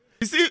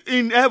 You see,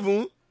 in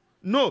heaven?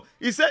 No.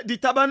 He said the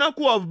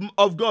tabernacle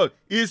of God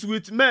is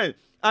with men,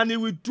 and he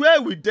will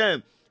dwell with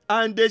them,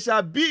 and they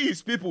shall be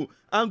his people,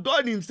 and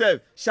God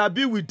himself shall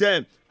be with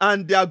them,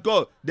 and their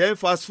God. Then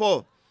verse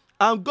 4.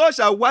 And God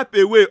shall wipe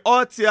away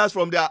all tears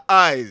from their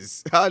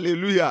eyes.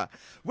 Hallelujah.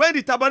 When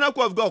the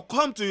tabernacle of God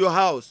come to your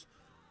house,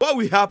 what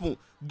will happen?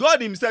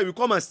 God himself will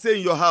come and stay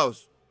in your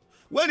house.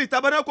 When the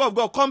tabernacle of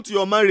God come to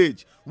your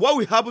marriage, what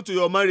will happen to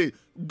your marriage?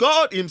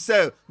 God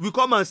himself will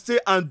come and stay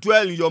and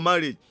dwell in your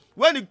marriage.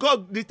 When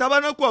the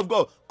tabernacle of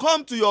God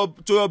come to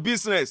your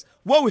business,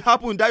 what will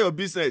happen in that your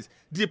business?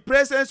 The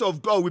presence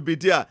of God will be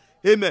there.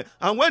 Amen.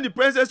 And when the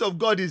presence of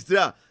God is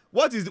there,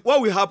 what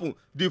will happen?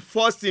 The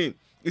first thing,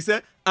 he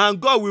said, and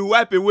God will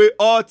wipe away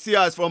all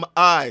tears from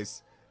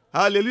eyes.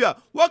 Hallelujah.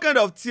 What kind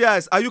of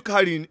tears are you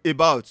carrying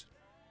about?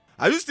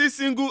 Are you still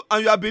single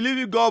and you are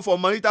believing God for a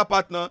marital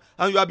partner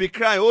and you are be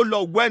crying, oh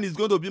Lord, when is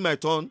going to be my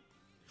turn?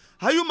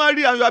 Are you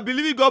married and you are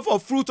believing God for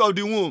fruit of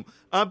the womb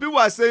and people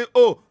are saying,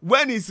 oh,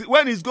 when is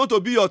going to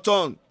be your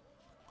turn?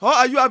 Or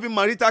are you having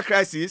marital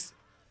crisis,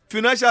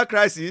 financial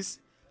crisis,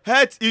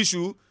 health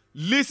issue?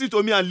 Listen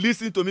to me and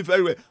listen to me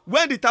very well.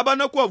 When the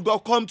tabernacle of God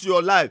comes to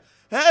your life,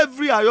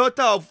 every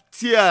iota of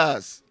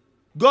tears,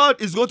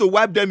 God is going to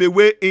wipe them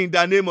away in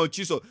the name of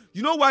Jesus.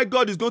 You know why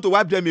God is going to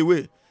wipe them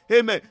away?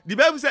 Amen. The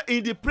Bible says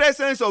in the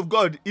presence of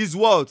God is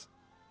what?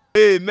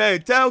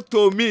 Amen. Tell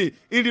to me.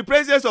 In the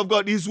presence of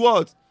God is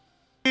what?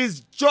 Is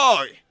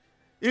joy.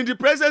 In the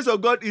presence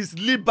of God is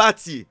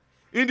liberty.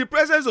 In the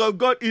presence of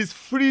God is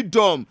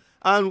freedom.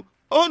 And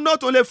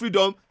not only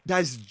freedom, there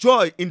is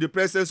joy in the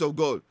presence of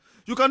God.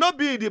 You cannot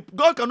be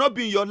God cannot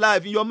be in your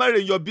life, in your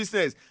marriage, in your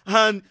business,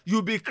 and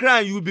you'll be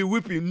crying, you'll be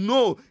weeping.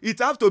 No, it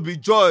has to be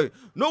joy.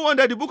 No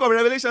wonder the book of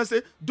Revelation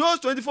says, those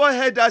 24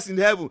 elders in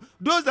heaven,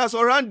 those that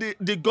surround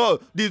the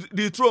God,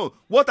 the throne,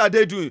 what are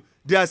they doing?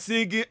 They are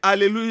singing,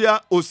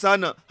 hallelujah,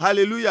 Hosanna,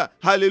 hallelujah,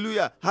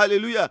 hallelujah,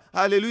 hallelujah,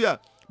 hallelujah.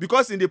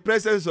 Because in the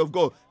presence of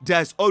God,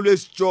 there's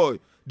always joy.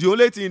 The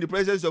only thing in the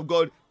presence of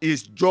God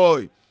is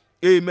joy.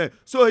 Amen.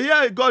 So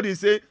here God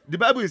is saying, the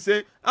Bible is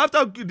saying,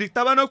 after the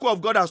tabernacle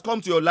of God has come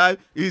to your life,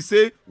 he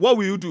say, what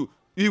will you do?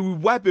 He will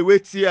wipe away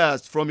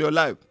tears from your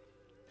life.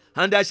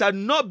 And there shall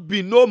not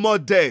be no more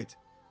death.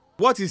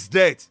 What is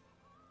death?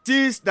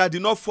 Things that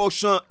did not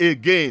function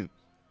again.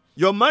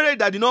 Your marriage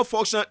that did not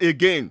function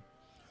again.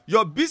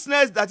 Your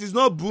business that is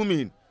not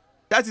booming.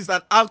 That is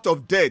an act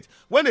of death.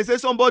 When they say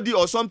somebody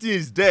or something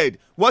is dead,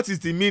 what is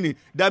the meaning?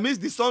 That means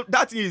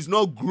that thing is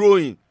not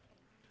growing.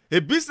 A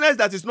business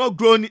that is not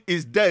growing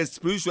is dead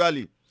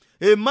spiritually.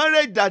 A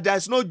marriage that there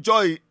is no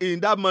joy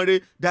in that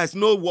marriage, there is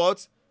no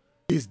what?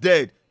 Is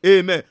dead.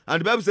 Amen.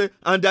 And the Bible says,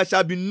 and there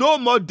shall be no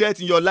more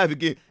death in your life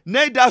again,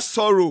 neither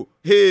sorrow,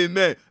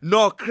 amen,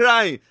 nor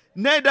crying,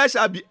 neither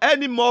shall be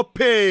any more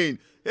pain.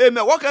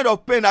 Amen. What kind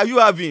of pain are you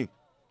having?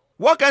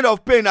 What kind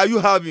of pain are you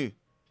having?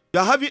 You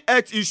are having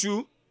health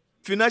issue,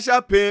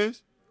 financial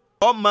pains,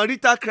 or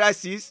marital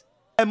crisis,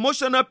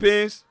 emotional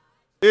pains.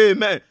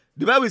 Amen.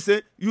 The Bible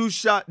says,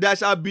 there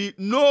shall be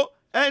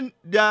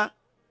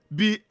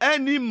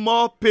any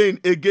more pain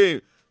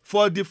again,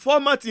 for the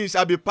former things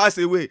shall be passed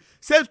away.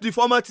 Say the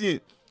former thing,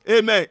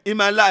 amen, in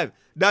my life.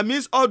 That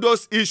means all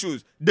those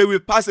issues, they will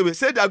pass away.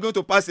 Say they are going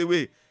to pass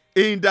away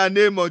in the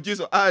name of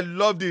Jesus. I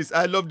love this.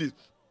 I love this.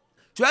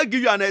 Should I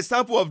give you an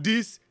example of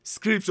this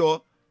scripture?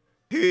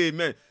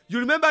 Amen. You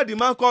remember the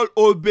man called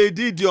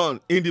Obed-Edom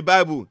in the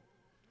Bible?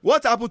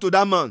 What happened to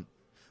that man?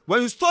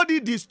 When you study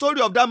the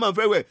story of that man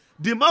very well,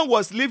 the man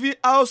was living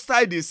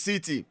outside the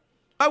city.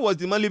 Why was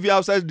the man living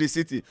outside the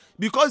city?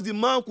 Because the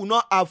man could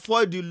not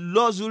afford the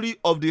luxury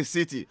of the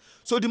city.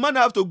 So the man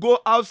had to go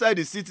outside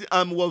the city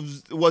and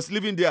was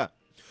living there.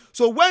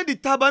 So when the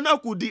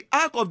tabernacle, the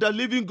ark of the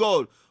living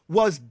God,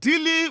 was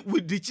dealing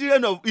with the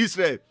children of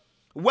Israel,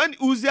 when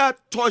Uzziah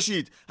touched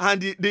it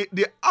and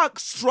the ark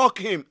struck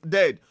him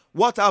dead,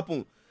 what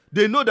happened?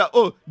 They know that,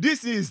 oh,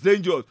 this is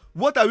dangerous.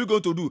 What are we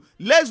going to do?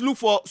 Let's look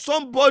for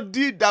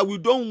somebody that we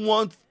don't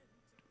want,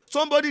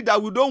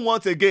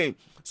 again.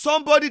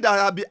 Somebody that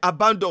have been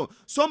abandoned,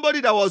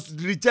 somebody that was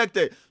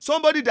rejected,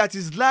 somebody that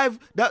is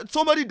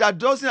somebody that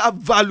doesn't have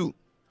value,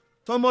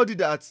 somebody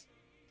that,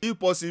 if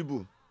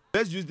possible,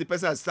 let's use the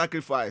person as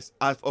sacrifice,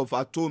 as of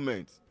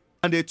atonement.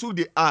 And they took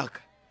the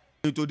ark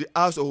into the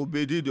house of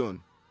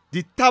Obed-Edom.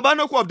 The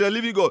tabernacle of the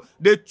living God,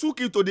 they took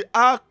it to the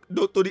ark,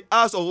 to the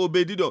house of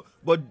Obed-Edom.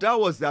 But that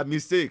was their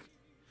mistake.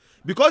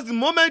 Because the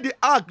moment the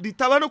ark, the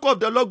tabernacle of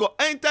the Lord God,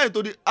 entered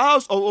into the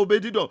house of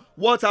Obed-Edom,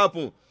 what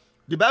happened?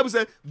 The Bible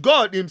said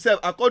God himself,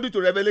 according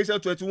to Revelation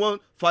 21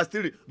 verse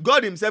 3,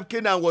 God himself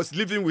came and was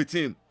living with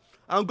him.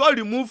 And God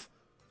removed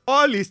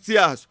all his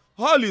tears,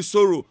 all his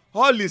sorrow,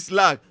 all his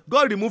lack.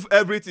 God removed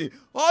everything.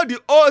 All the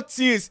old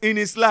things in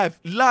his life,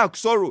 lack,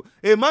 sorrow.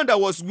 A man that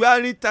was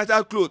wearing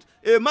tattered clothes.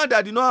 A man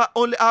that did not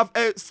only have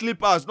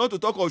slippers, not to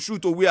talk of shoes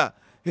to wear.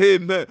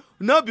 Amen.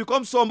 Now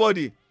become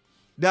somebody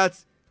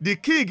that the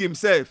king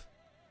himself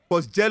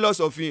was jealous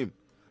of him.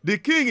 The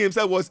king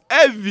himself was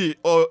envy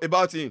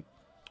about him.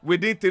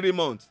 Within 3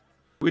 months.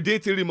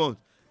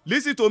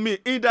 Listen to me.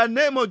 In the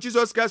name of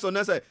Jesus Christ on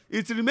Nazareth,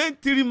 it remains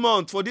 3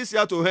 months for this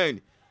year to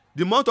end.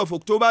 The month of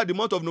October, the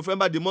month of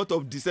November, the month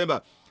of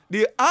December.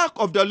 The ark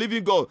of the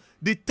living God,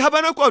 the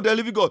tabernacle of the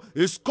living God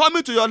is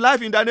coming to your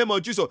life in the name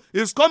of Jesus.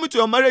 It's coming to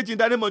your marriage in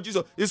the name of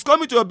Jesus. It's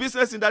coming to your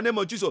business in the name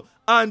of Jesus.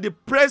 And the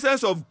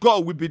presence of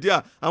God will be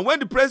there. And when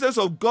the presence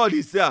of God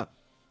is there,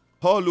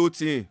 all old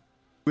things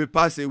will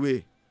pass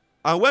away.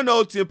 And when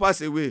all things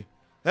pass away,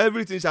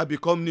 everything shall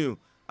become new.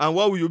 And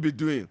what will you be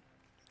doing?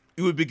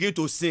 You will begin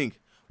to sing.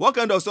 What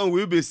kind of song will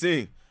you be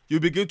singing? You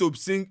begin to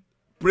sing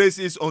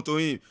praises unto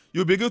him.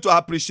 You begin to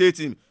appreciate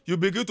him. You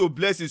begin to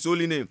bless his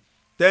holy name.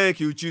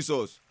 Thank you,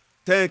 Jesus.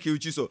 Thank you,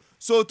 Jesus.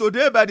 So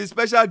today, by the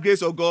special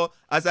grace of God,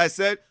 as I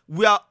said,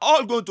 we are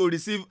all going to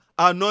receive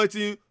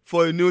anointing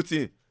for a new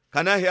thing.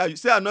 Can I hear you?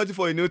 Say anointing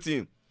for a new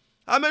thing.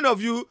 How many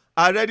of you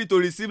are ready to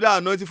receive that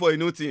anointing for a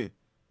new thing?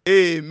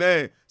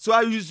 Amen. So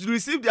as you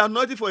receive the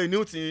anointing for a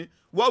new thing,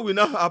 what will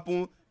now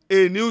happen?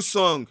 A new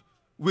song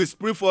will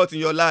spring forth in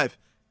your life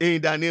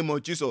in the name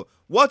of Jesus.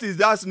 What is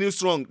that new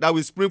song that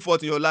will spring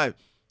forth in your life?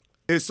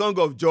 A song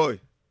of joy.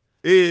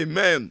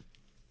 Amen.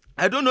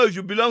 I don't know if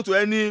you belong to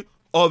any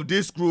of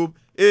this group.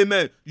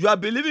 Amen. You are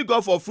believing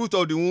God for fruit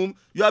of the womb.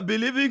 You are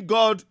believing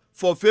God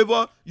for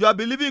favor. You are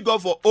believing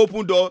God for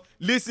open door.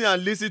 Listen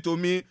and listen to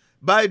me.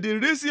 By the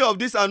reason of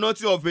this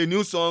anointing of a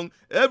new song,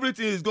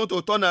 everything is going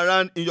to turn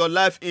around in your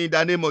life in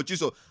the name of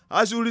Jesus.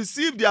 As you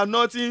receive the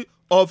anointing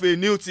of a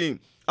new thing,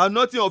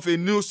 anointing of a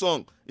new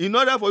song, in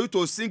order for you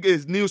to sing a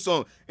new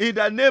song, in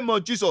the name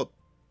of Jesus,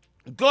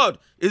 God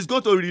is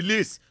going to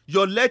release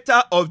your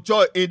letter of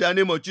joy in the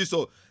name of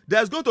Jesus.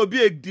 There's going to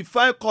be a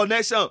divine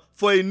connection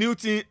for a new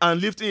thing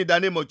and lifting in the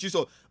name of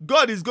Jesus.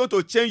 God is going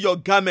to change your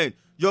garment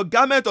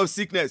of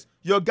sickness,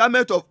 your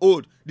garment of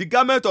old, the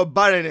garment of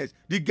barrenness,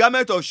 the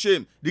garment of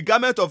shame, the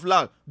garment of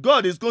lack.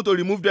 God is going to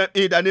remove them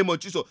in the name of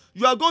Jesus.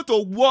 You are going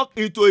to walk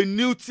into a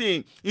new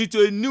thing,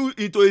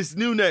 into his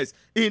newness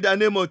in the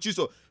name of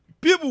Jesus.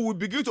 People will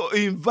begin to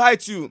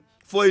invite you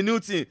for a new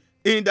thing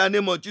in the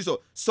name of Jesus.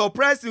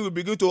 Surprise thing will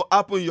begin to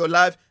happen in your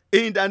life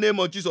in the name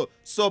of Jesus.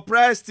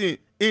 Surprise thing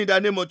in the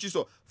name of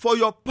Jesus. For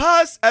your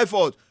past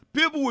effort,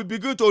 people will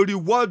begin to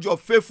reward your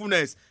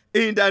faithfulness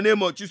in the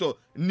name of Jesus.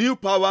 New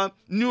power,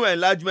 new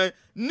enlargement,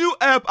 new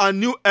help and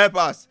new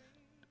helpers.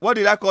 What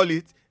did I call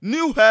it?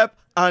 New help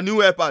and new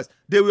helpers.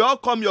 They will all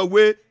come your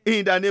way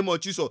in the name of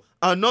Jesus.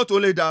 And not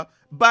only that,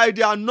 by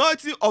the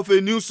anointing of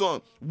a new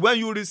song, when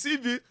you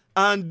receive it,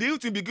 and the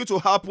thing begin to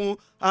happen,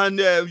 and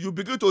you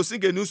begin to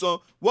sing a new song,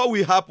 what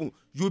will happen?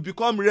 You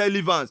become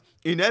relevant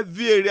in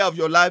every area of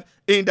your life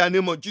in the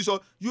name of Jesus.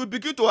 You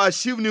begin to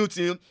achieve new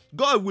things.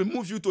 God will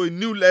move you to a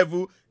new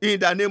level in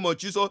the name of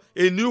Jesus,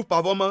 a new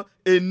performance,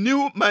 a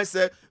new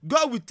mindset.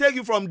 God will take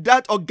you from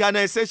that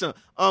organization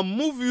and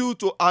move you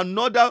to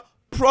another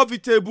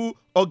profitable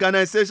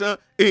organization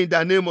in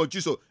the name of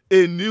Jesus.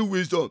 A new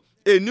wisdom,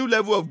 a new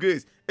level of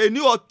grace, a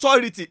new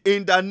authority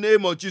in the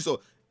name of Jesus,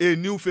 a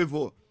new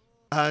favor.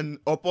 And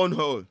upon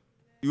all,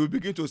 you will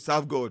begin to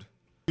serve God.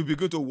 You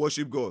begin to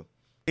worship God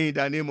in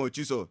the name of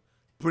Jesus.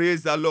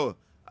 Praise the Lord.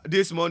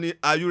 This morning,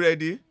 are you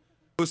ready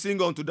to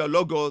sing unto the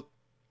Lord God,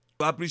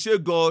 to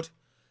appreciate God?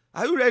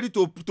 Are you ready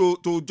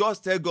to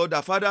just tell God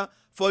that, Father,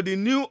 for the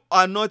new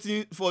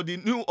anointing, for the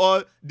new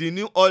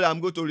oil I'm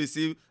going to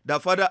receive,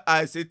 that, Father,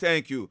 I say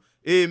thank you.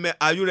 Amen.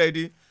 Are you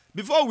ready?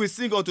 Before we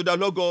sing unto the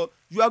Lord God,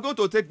 you are going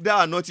to take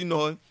that anointing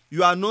oil,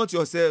 you anoint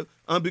yourself,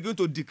 and begin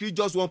to decree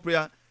just one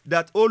prayer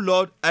that, oh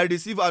Lord, I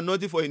receive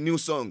anointing for a new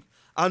song,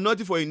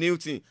 anointing for a new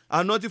thing,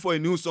 anointing for a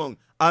new song,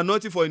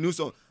 anointing for a new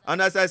song.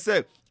 And as I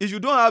said, if you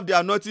don't have the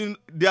anointing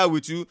there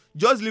with you,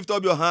 just lift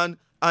up your hand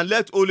and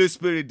let Holy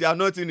Spirit, the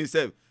anointing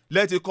itself,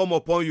 let it come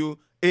upon you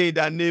in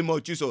the name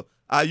of Jesus.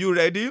 Are you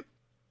ready?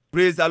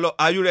 Praise the Lord.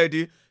 Are you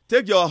ready?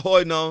 Take your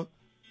oil now.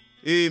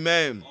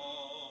 Amen.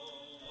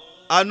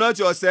 Anoint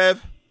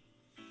yourself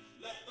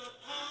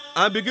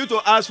and begin to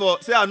ask for,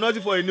 say,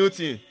 anointing for a new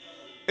thing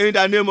in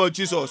the name of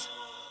Jesus.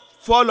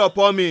 Fall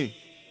upon me.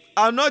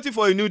 Anointing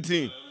for a new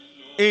thing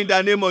in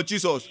the name of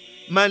Jesus.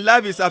 My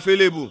life is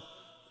available.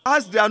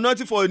 Ask the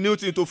anointing for a new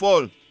thing to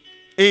fall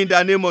in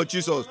the name of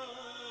Jesus.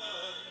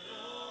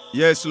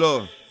 Yes,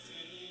 Lord.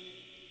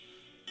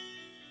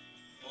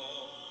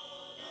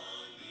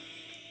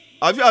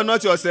 Have you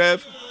anointed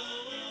yourself?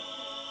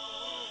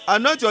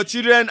 Anoint your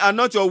children,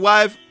 anoint your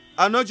wife,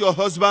 anoint your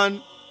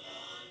husband.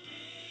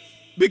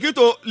 Begin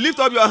to lift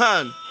up your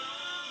hand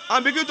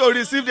and begin to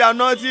receive the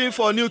anointing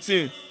for new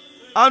thing.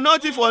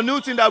 Anointing for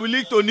new thing that will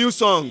lead to a new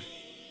song.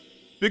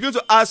 Begin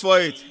to ask for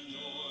it.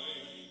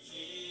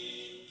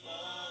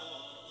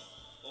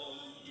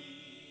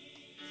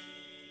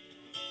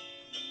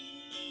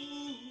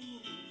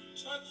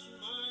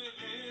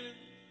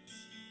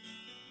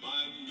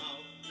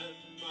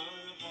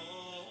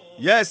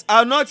 Yes,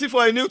 anointing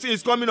for a new thing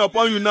is coming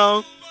upon you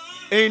now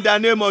in the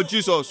name of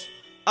Jesus.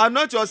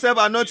 Anoint yourself,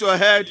 anoint your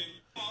head.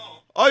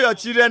 All your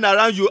children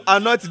around you,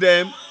 anoint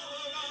them.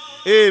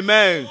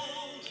 Amen.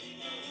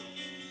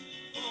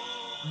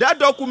 That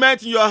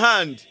document in your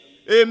hand,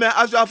 amen,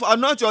 as you have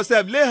anointed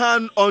yourself, lay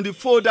hand on the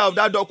folder of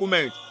that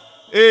document.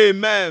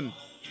 Amen.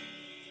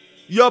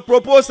 Your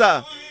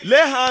proposal, lay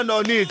hand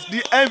on it,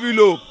 the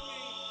envelope.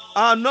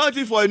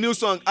 Anointing for a new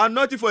song,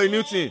 anointing for a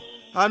new thing,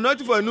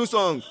 anointing for a new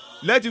song.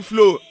 Let it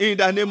flow in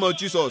the name of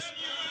Jesus.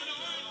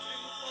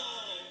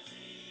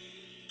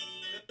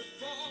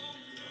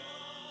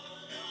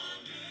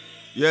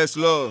 Yes,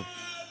 Lord.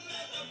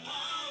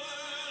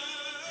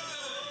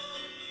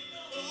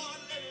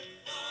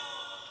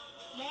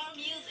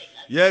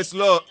 Yes,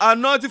 Lord.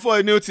 Anointing for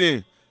a new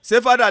thing.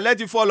 Say, Father, let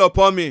it fall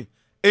upon me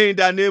in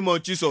the name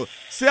of Jesus.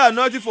 Say,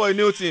 anointing for a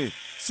new thing.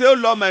 Say, oh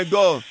Lord my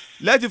God,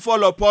 let it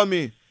fall upon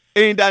me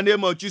in the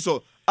name of Jesus.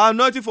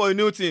 Anointing for a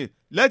new thing.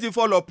 Let it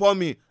fall upon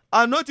me.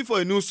 Anointing for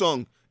a new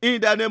song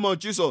in the name of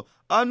Jesus.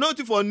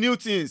 Anointing for new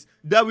things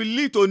that will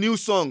lead to a new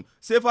song.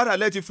 Say, Father,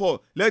 let it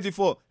fall, let it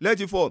fall,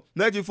 let it fall,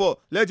 let it fall,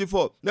 let it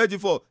fall, let it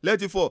fall,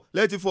 let it fall,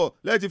 let it fall,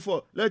 let it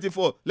fall, let it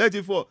fall, let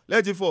it fall,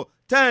 let it fall.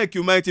 Thank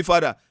you, mighty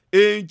Father.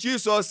 In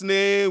Jesus'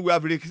 name, we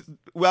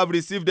have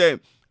received them.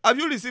 Have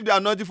you received the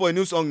anointing for a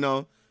new song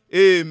now?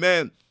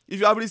 Amen. If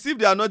you have received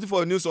the anointing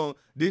for a new song,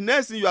 the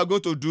next thing you are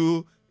going to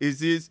do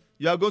is this.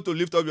 You are going to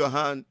lift up your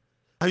hand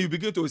and you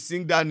begin to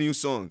sing that new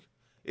song.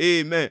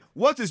 Amen.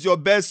 What is your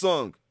best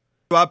song?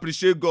 To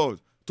appreciate God,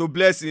 to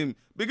bless Him.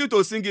 Begin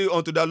to sing it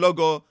unto the Lord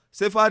God.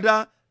 Say,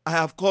 Father, I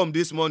have come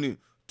this morning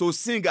to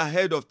sing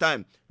ahead of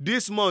time.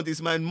 This month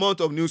is my month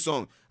of new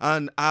song,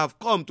 and I have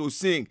come to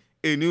sing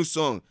a new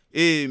song.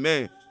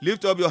 Amen.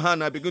 Lift up your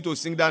hand and begin to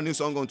sing that new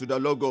song unto the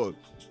Lord God.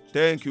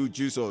 Thank you,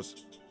 Jesus.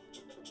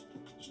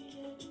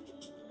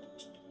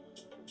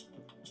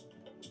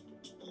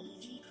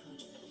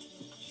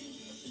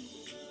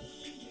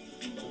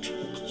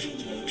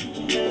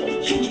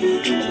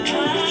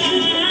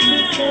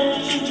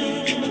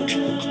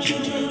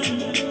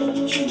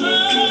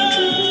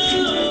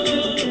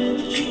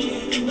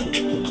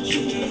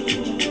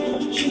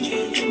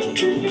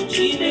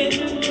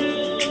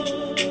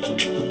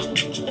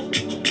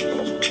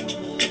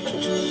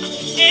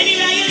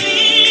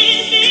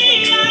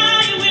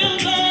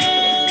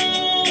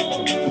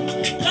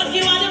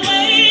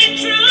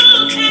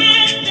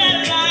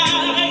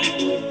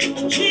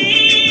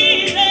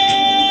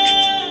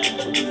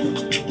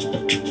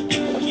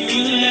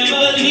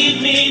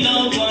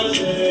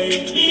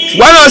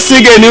 Why not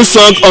sing a new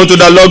song unto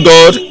the Lord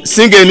God?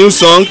 Sing a new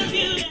song.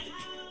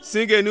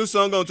 Sing a new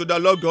song unto the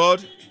Lord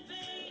God.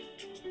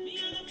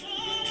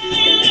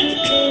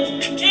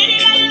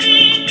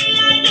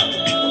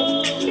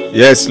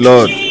 Yes,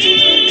 Lord.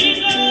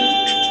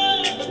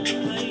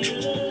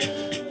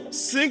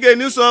 Sing a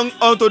new song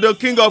unto the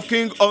King of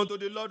Kings, unto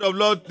the Lord of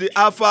Lords, the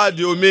Alpha,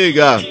 the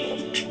Omega.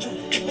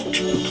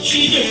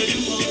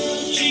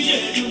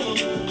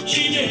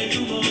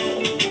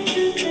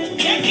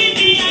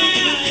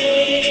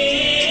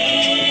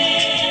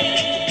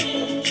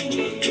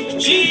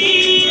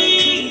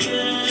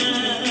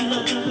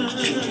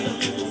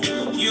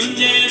 You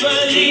never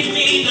leave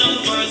me,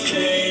 don't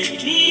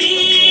forsake me.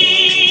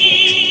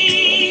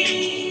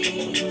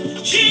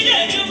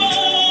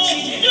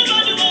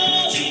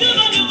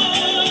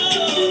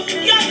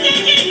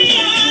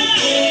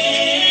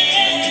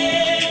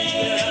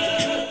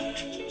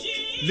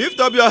 Lift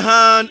up your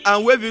hand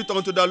and wave it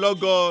unto the Lord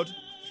God.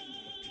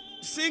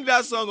 Sing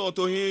that song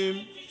unto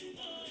him.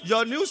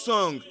 Your new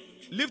song.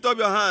 Lift up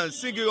your hand,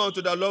 sing it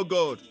unto the Lord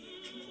God,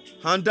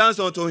 and dance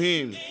unto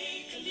him.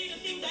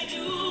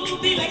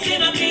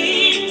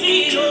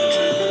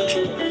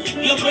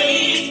 Your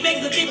praise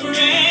makes a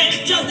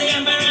difference, just they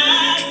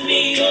embarrass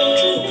me,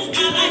 oh.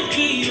 I like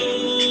you,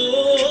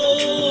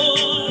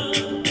 oh.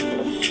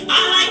 I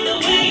like the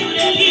way you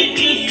lead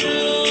me, oh.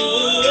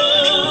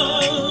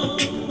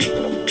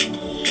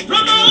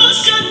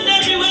 Promotion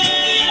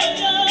everywhere,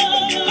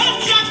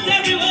 contract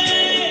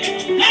everywhere,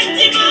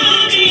 plenty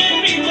money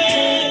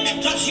everywhere,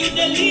 touch you,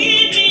 they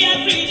lead me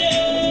every day.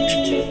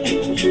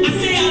 I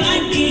say I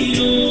like you,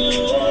 oh.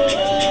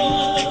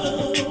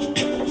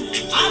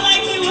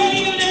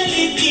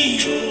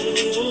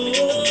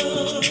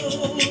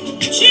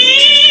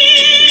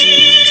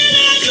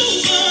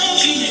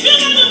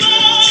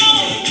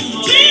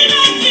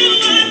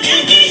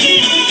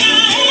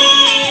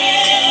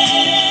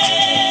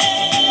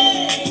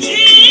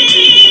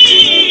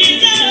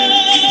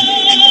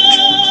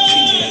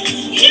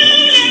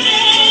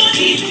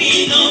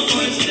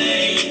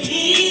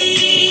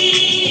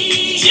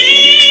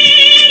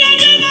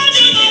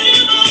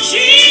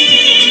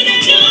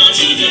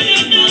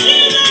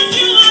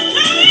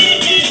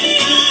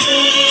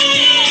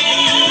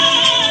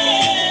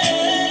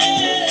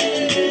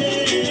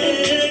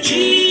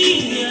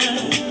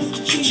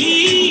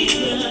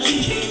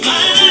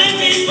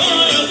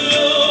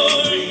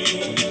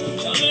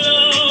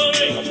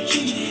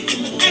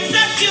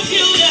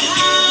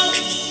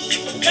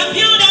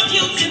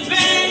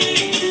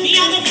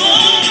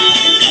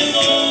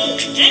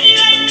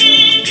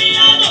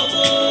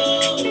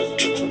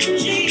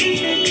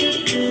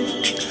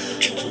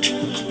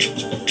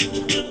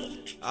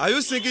 Are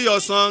you singing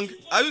your song?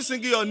 Are you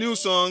singing your new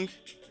song?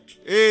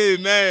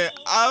 Amen.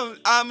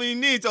 I'm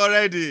in it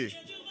already.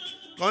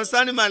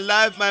 Concerning my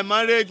life, my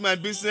marriage, my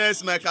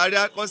business, my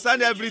career,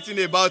 concerning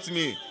everything about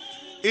me.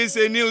 It's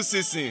a new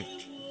season.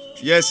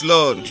 Yes,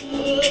 Lord.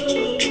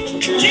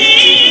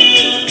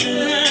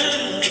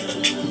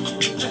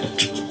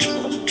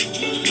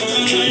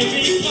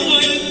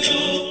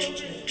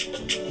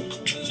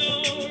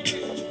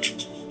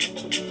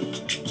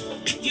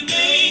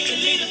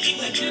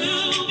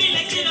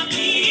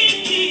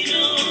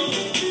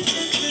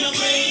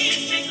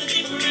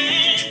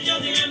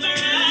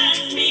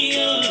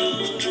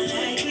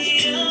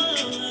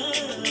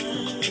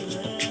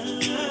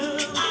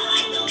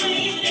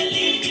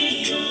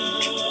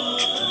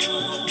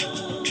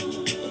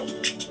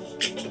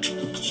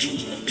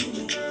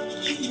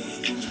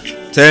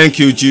 Thank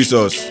you,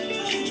 Jesus.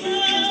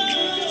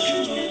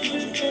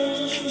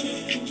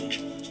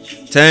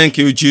 Thank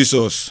you,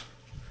 Jesus.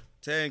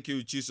 Thank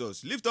you,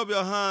 Jesus. Lift up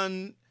your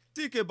hand.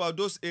 Think about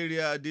those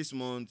areas this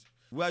month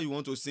where you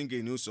want to sing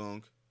a new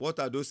song. What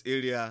are those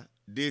areas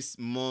this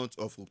month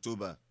of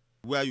October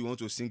where you want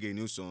to sing a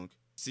new song?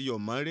 See your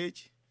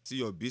marriage, see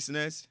your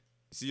business,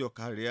 see your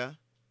career.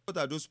 What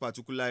are those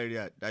particular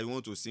areas that you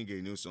want to sing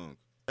a new song?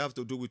 You have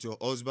to do with your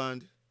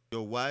husband,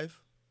 your wife,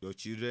 your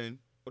children.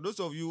 For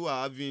those of you who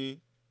are having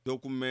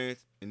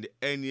documents in the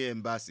NA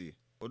embassy,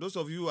 for those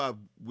of you who are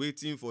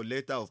waiting for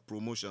letter of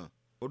promotion,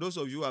 for those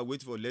of you who are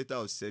waiting for letter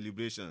of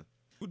celebration,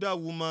 to that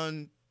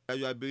woman that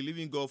you are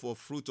believing God for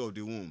fruit of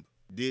the womb,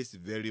 this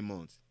very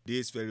month,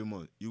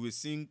 you will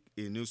sing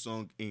a new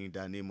song in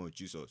the name of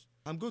Jesus.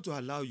 I'm going to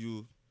allow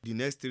you the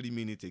next 3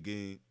 minutes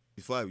again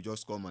before I will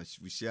just come and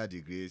we share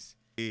the grace.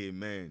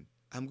 Amen.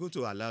 I'm going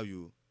to allow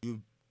you.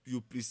 You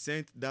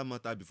present that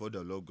matter before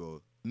the Lord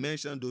God.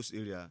 Mention those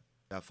areas.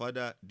 That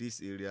Father,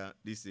 this area.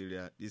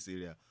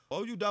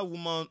 Or you, that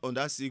woman on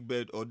that sick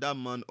bed, or that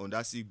man on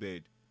that sick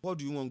bed. What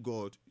do you want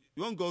God?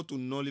 You want God to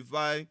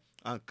nullify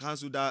and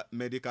cancel that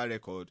medical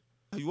record.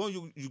 And you want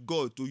you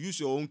God to use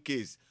your own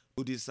case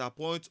to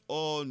disappoint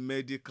all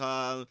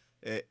medical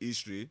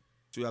history.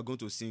 So you are going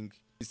to sing.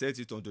 Set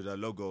it unto the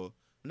Lord God.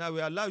 Now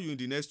we allow you in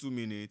the next 2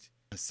 minutes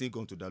and sing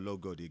unto the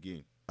Lord God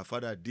again.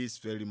 Father, this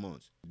very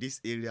month, this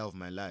area of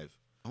my life,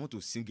 I want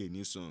to sing a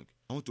new song.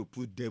 I want to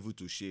put devil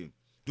to shame.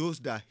 Those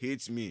that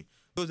hate me,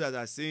 those that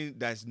are saying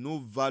there's no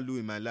value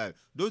in my life,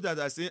 those that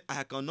are saying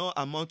I cannot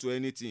amount to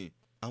anything,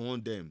 I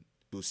want them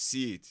to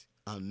see it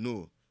and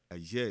know that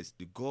yes,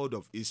 the God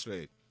of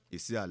Israel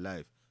is still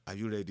alive. Are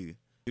you ready?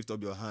 Lift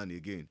up your hand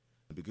again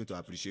and begin to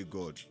appreciate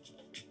God.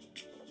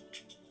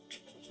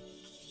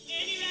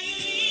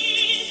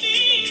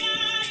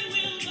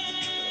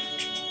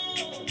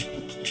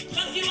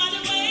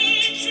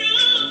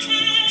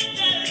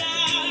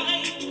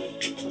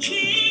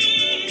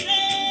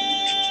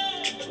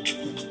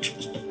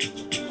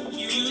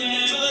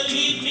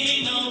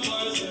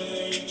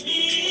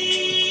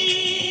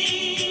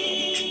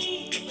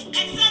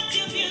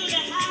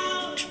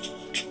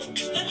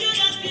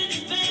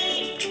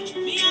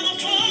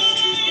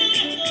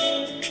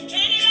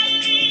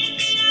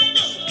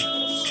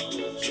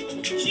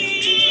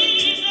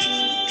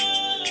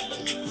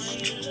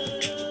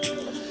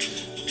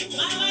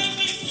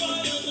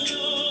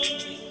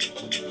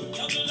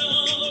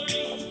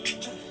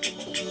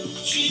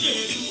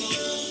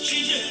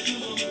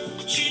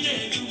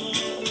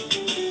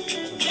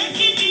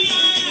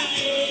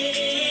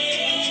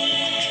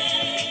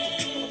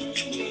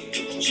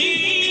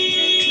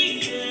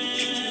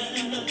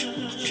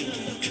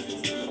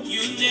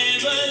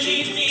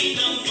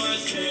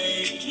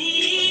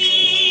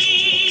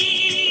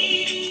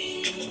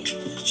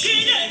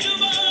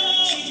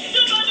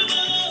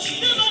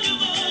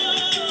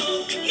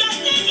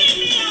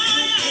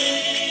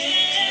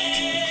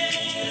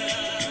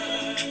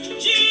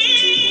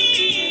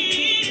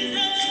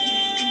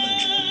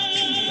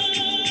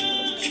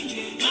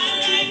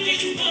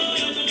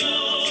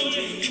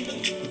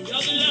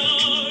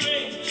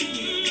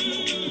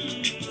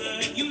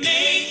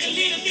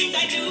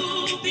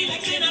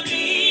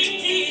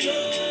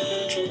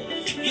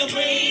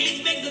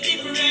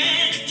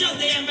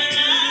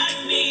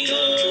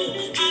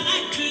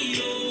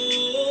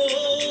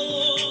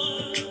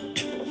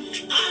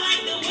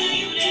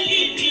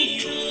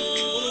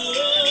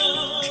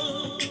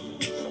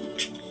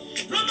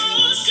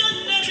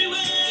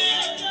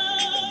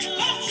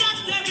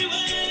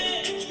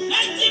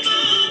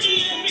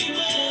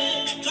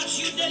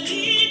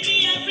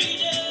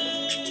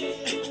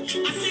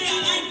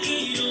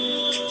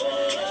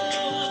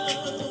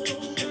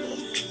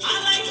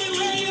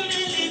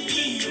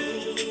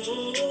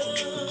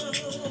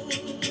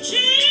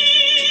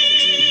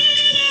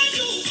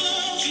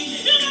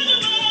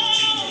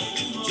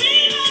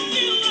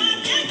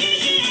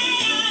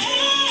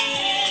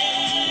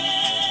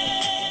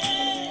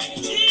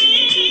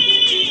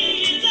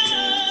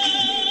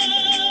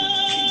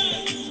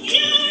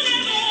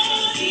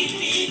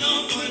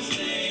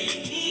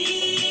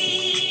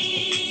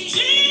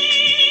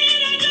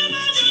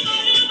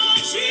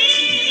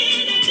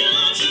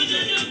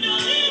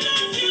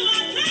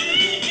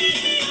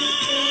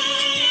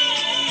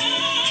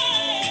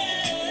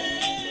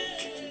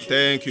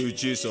 Thank you,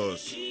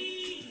 Jesus.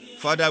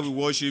 Father, we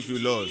worship you,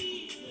 Lord.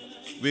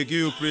 We give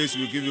you praise,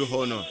 we give you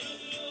honor.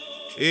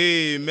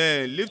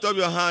 Amen. Lift up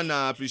your hand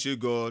and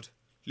appreciate God.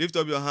 Lift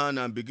up your hand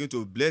and begin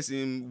to bless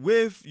him.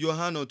 Wave your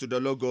hand unto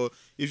the Lord God.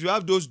 If you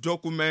have those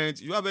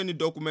documents, you have any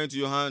document in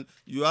your hand,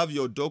 you have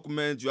your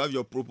document, you have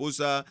your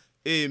proposal,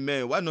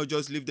 amen. Why not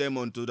just leave them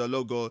unto the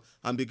Lord God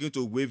and begin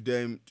to wave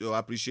them to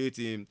appreciate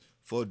him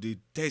for the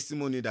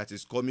testimony that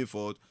is coming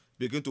forth.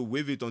 Begin to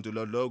wave it unto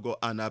the Lord God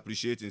and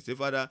appreciate him. Say,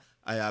 Father,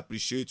 I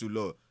appreciate you,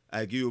 Lord.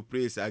 I give you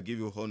praise, I give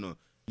you honor.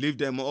 Lift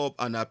them up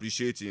and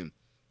appreciate him.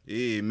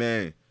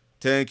 Amen.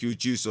 Thank you,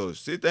 Jesus.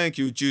 Say, thank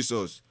you,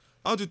 Jesus.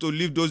 I want you to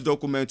lift those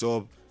documents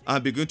up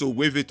and begin to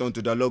wave it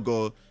unto the Lord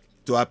God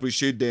to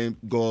appreciate them,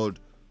 God,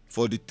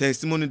 for the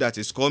testimony that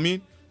is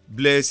coming.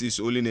 Bless his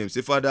holy name.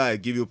 Say, Father, I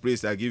give you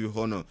praise, I give you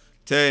honor.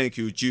 Thank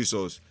you,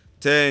 Jesus.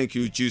 Thank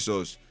you,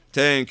 Jesus.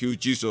 Thank you,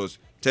 Jesus.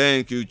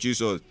 Thank you,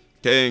 Jesus.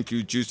 Thank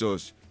you,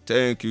 Jesus.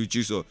 Thank you,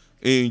 Jesus.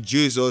 In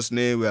Jesus'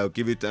 name, we have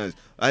given thanks.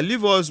 I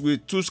leave us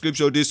with two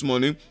scriptures this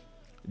morning.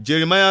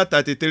 Jeremiah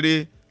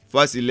 33,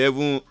 verse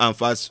 11 and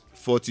verse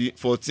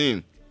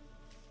 14.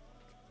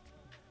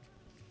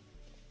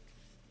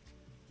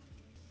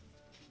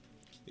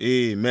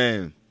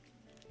 Amen.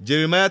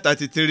 Jeremiah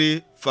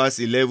 33, verse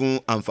 11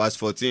 and verse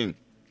 14.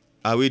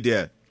 Are we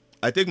there?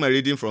 I take my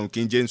reading from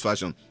King James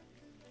Version.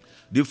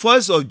 The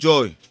voice of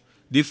joy,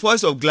 the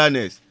voice of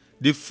gladness,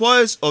 the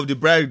voice of the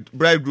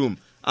bridegroom,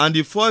 and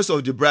the voice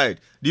of the bride,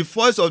 the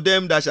voice of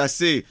them that shall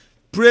say,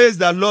 Praise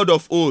the Lord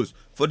of hosts,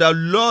 for the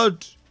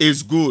Lord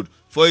is good,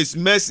 for his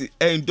mercy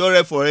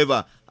endureth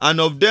forever, and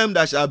of them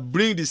that shall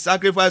bring the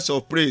sacrifice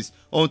of praise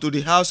unto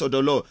the house of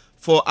the Lord.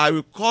 For I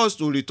will cause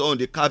to return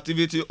the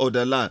captivity of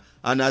the land,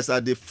 and as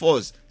at the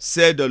first,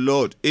 said the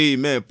Lord.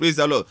 Amen. Praise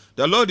the Lord.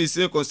 The Lord is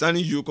saying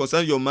concerning you,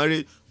 concerning your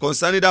marriage,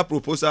 concerning that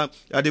proposal,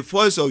 that the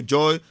voice of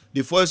joy,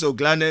 the voice of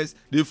gladness,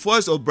 the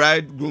voice of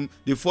bridegroom,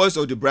 the voice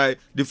of the bride,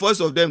 the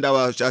voice of them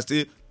that shall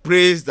say,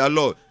 Praise the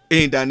Lord,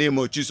 in the name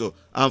of Jesus.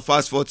 And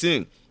verse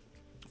 14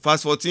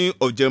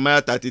 of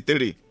Jeremiah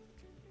 33.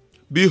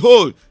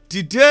 Behold,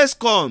 the days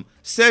come,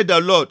 said the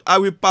Lord, I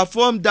will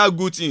perform that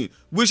good thing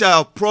which I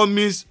have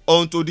promised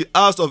unto the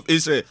house of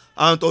Israel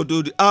and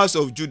unto the house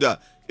of Judah.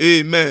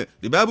 Amen.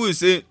 The Bible is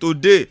saying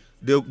today,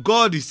 the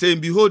God is saying,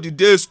 behold, the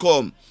days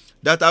come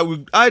that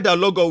I the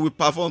Lord God will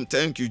perform.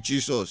 Thank you,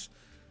 Jesus.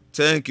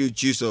 Thank you,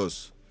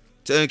 Jesus.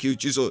 Thank you,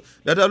 Jesus.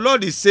 That the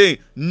Lord is saying,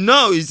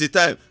 now is the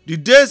time. The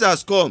days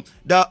has come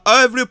that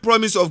every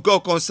promise of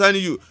God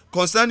concerning you,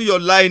 concerning your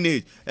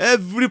lineage,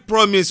 every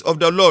promise of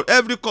the Lord,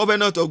 every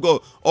covenant of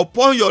God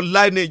upon your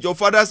lineage, your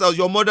father's house,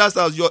 your mother's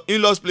house, your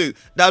in-laws place,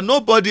 that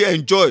nobody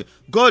enjoy.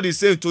 God is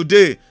saying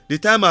today, the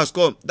time has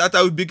come that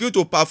I will begin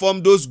to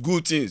perform those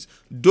good things,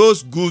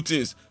 those good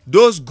things,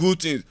 those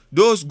good things,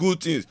 those good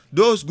things,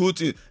 those good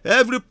things.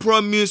 Every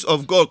promise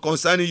of God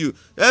concerning you,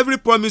 every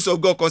promise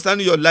of God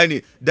concerning your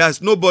lineage, there's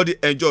nobody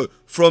enjoy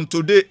from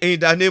today in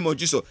the name of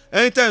Jesus.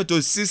 Enter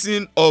into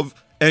season of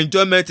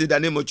enjoyment in the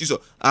name of Jesus.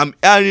 I'm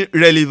hearing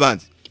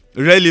relevant.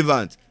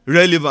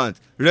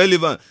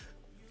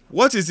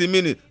 What is the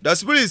meaning? The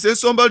Spirit is saying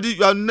somebody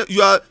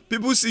you are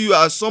people see you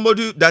as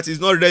somebody that is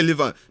not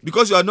relevant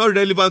because you are not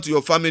relevant to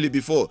your family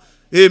before.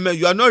 Amen.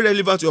 You are not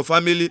relevant to your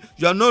family.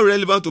 You are not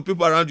relevant to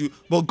people around you.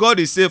 But God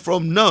is saying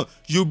from now,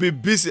 you'll be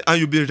busy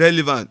and you'll be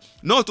relevant.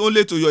 Not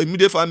only to your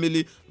immediate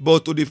family,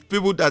 but to the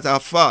people that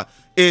are far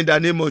in the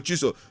name of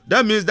Jesus.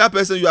 That means that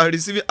person you are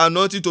receiving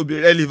anointing to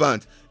be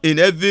relevant in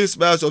every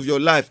aspect of your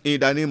life in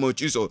the name of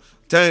Jesus.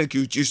 Thank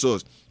you,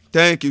 Jesus.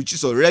 Thank you,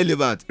 Jesus.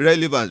 Relevant.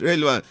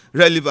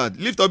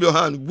 Lift up your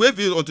hand. Wave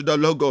it unto the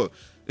Lord God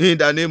in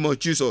the name of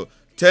Jesus.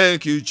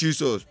 Thank you,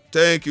 Jesus.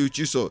 Thank you,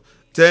 Jesus.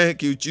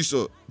 Thank you,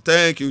 Jesus.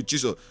 Thank you,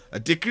 Jesus. I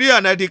decree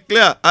and I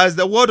declare, as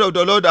the word of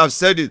the Lord have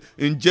said it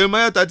in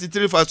Jeremiah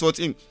 33 verse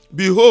 14,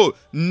 behold,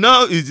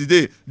 now is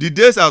the day. The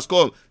days has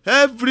come.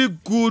 Every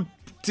good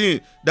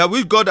thing that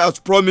which God has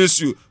promised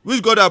you,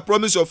 which God has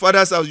promised your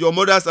father's house, your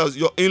mother's house,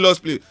 your in-laws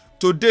place,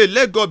 today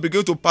let God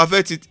begin to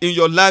perfect it in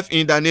your life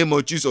in the name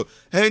of Jesus.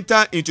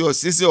 Enter into your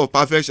season of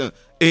perfection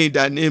in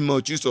the name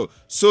of Jesus.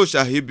 So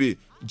shall he be.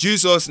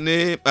 Jesus'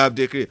 name I have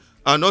decreed.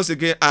 And once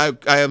again, I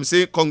am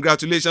saying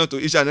congratulations to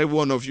each and every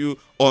one of you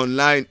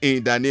online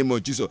in the name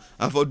of Jesus.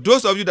 And for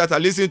those of you that are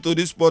listening to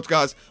this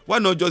podcast, why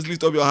not just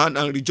lift up your hand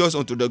and rejoice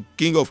unto the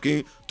King of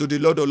Kings, to the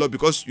Lord of Lords,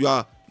 because you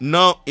are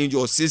now in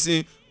your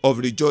season of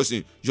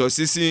rejoicing, your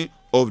season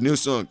of new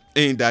song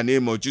in the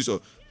name of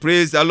Jesus.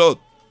 Praise the Lord.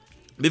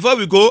 Before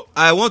we go,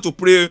 I want to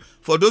pray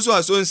for those who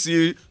are sowing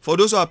seed, for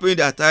those who are paying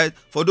their tithe,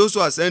 for those who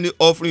are sending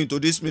offering to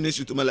this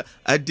ministry to my life.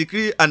 I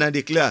decree and I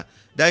declare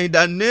that in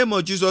the name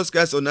of Jesus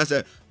Christ of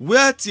Nazareth,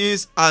 where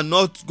things are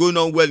not going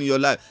on well in your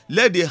life,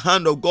 let the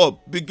hand of God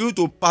begin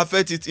to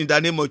perfect it in the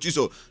name of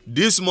Jesus.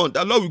 This month,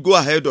 the Lord will go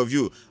ahead of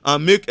you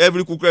and make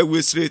every crooked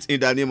way straight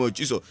in the name of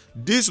Jesus.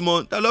 This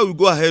month, the Lord will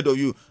go ahead of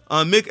you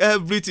and make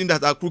everything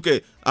that are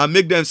crooked and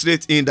make them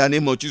straight in the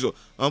name of Jesus.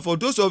 And for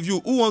those of you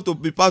who want to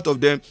be part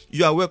of them,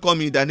 you are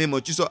welcome in the name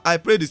of Jesus. I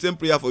pray the same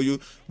prayer for you.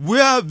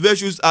 Where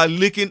virtues are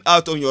leaking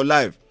out on your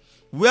life,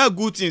 where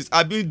good things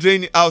are being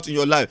drained out in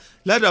your life,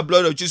 let the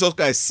blood of Jesus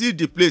Christ seal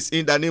the place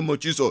in the name of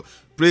Jesus.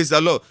 Praise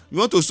the Lord. You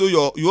want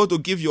to you want to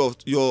give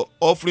your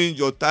offering,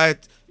 your tithe.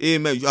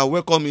 Amen. You are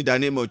welcome in the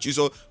name of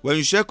Jesus. When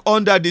you check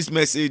under this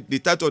message, the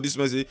title of this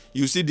message,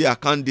 you see the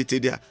account detail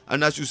there.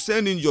 And as you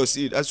send in your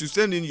seed, as you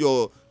send in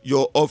your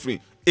offering,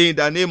 in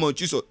the name of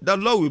Jesus, the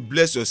Lord will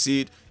bless your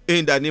seed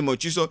in the name of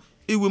Jesus.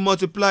 He will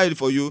multiply it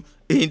for you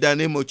in the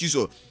name of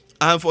Jesus.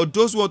 And for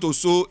those who want to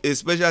sow a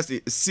special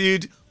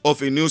seed of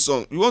a new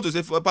song, you want to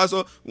say, for a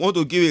pastor, you want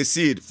to give a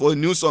seed for a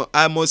new song,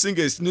 I must sing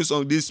a new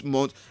song this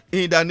month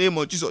in the name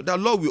of Jesus. The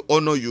Lord will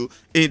honor you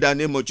in the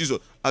name of Jesus.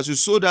 As you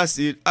sow that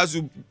seed, as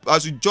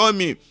you join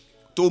me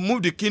to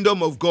move the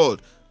kingdom of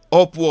God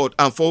upward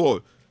and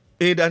forward,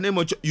 in the name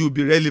of Jesus, you'll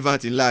be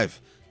relevant in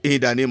life in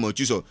the name of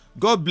Jesus.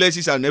 God bless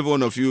each and every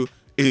one of you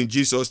in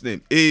Jesus'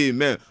 name.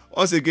 Amen.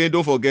 Once again,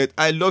 don't forget,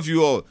 I love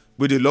you all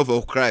with the love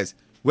of Christ.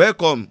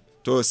 Welcome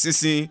to a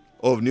season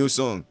of new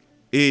song.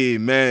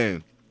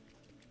 Amen.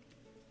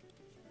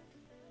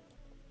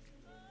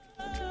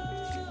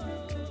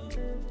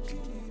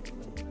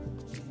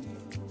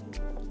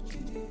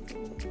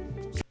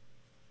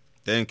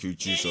 Thank you,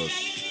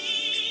 Jesus.